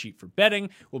 Cheat sheet for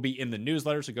betting will be in the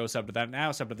newsletter, so go sub to that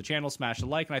now. Sub to the channel, smash the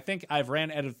like, and I think I've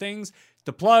ran out of things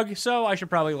to plug, so I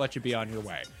should probably let you be on your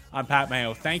way. I'm Pat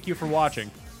Mayo. Thank you for watching.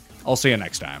 I'll see you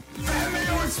next time. Pat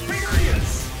Mayo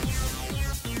Experience!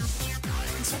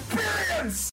 Experience!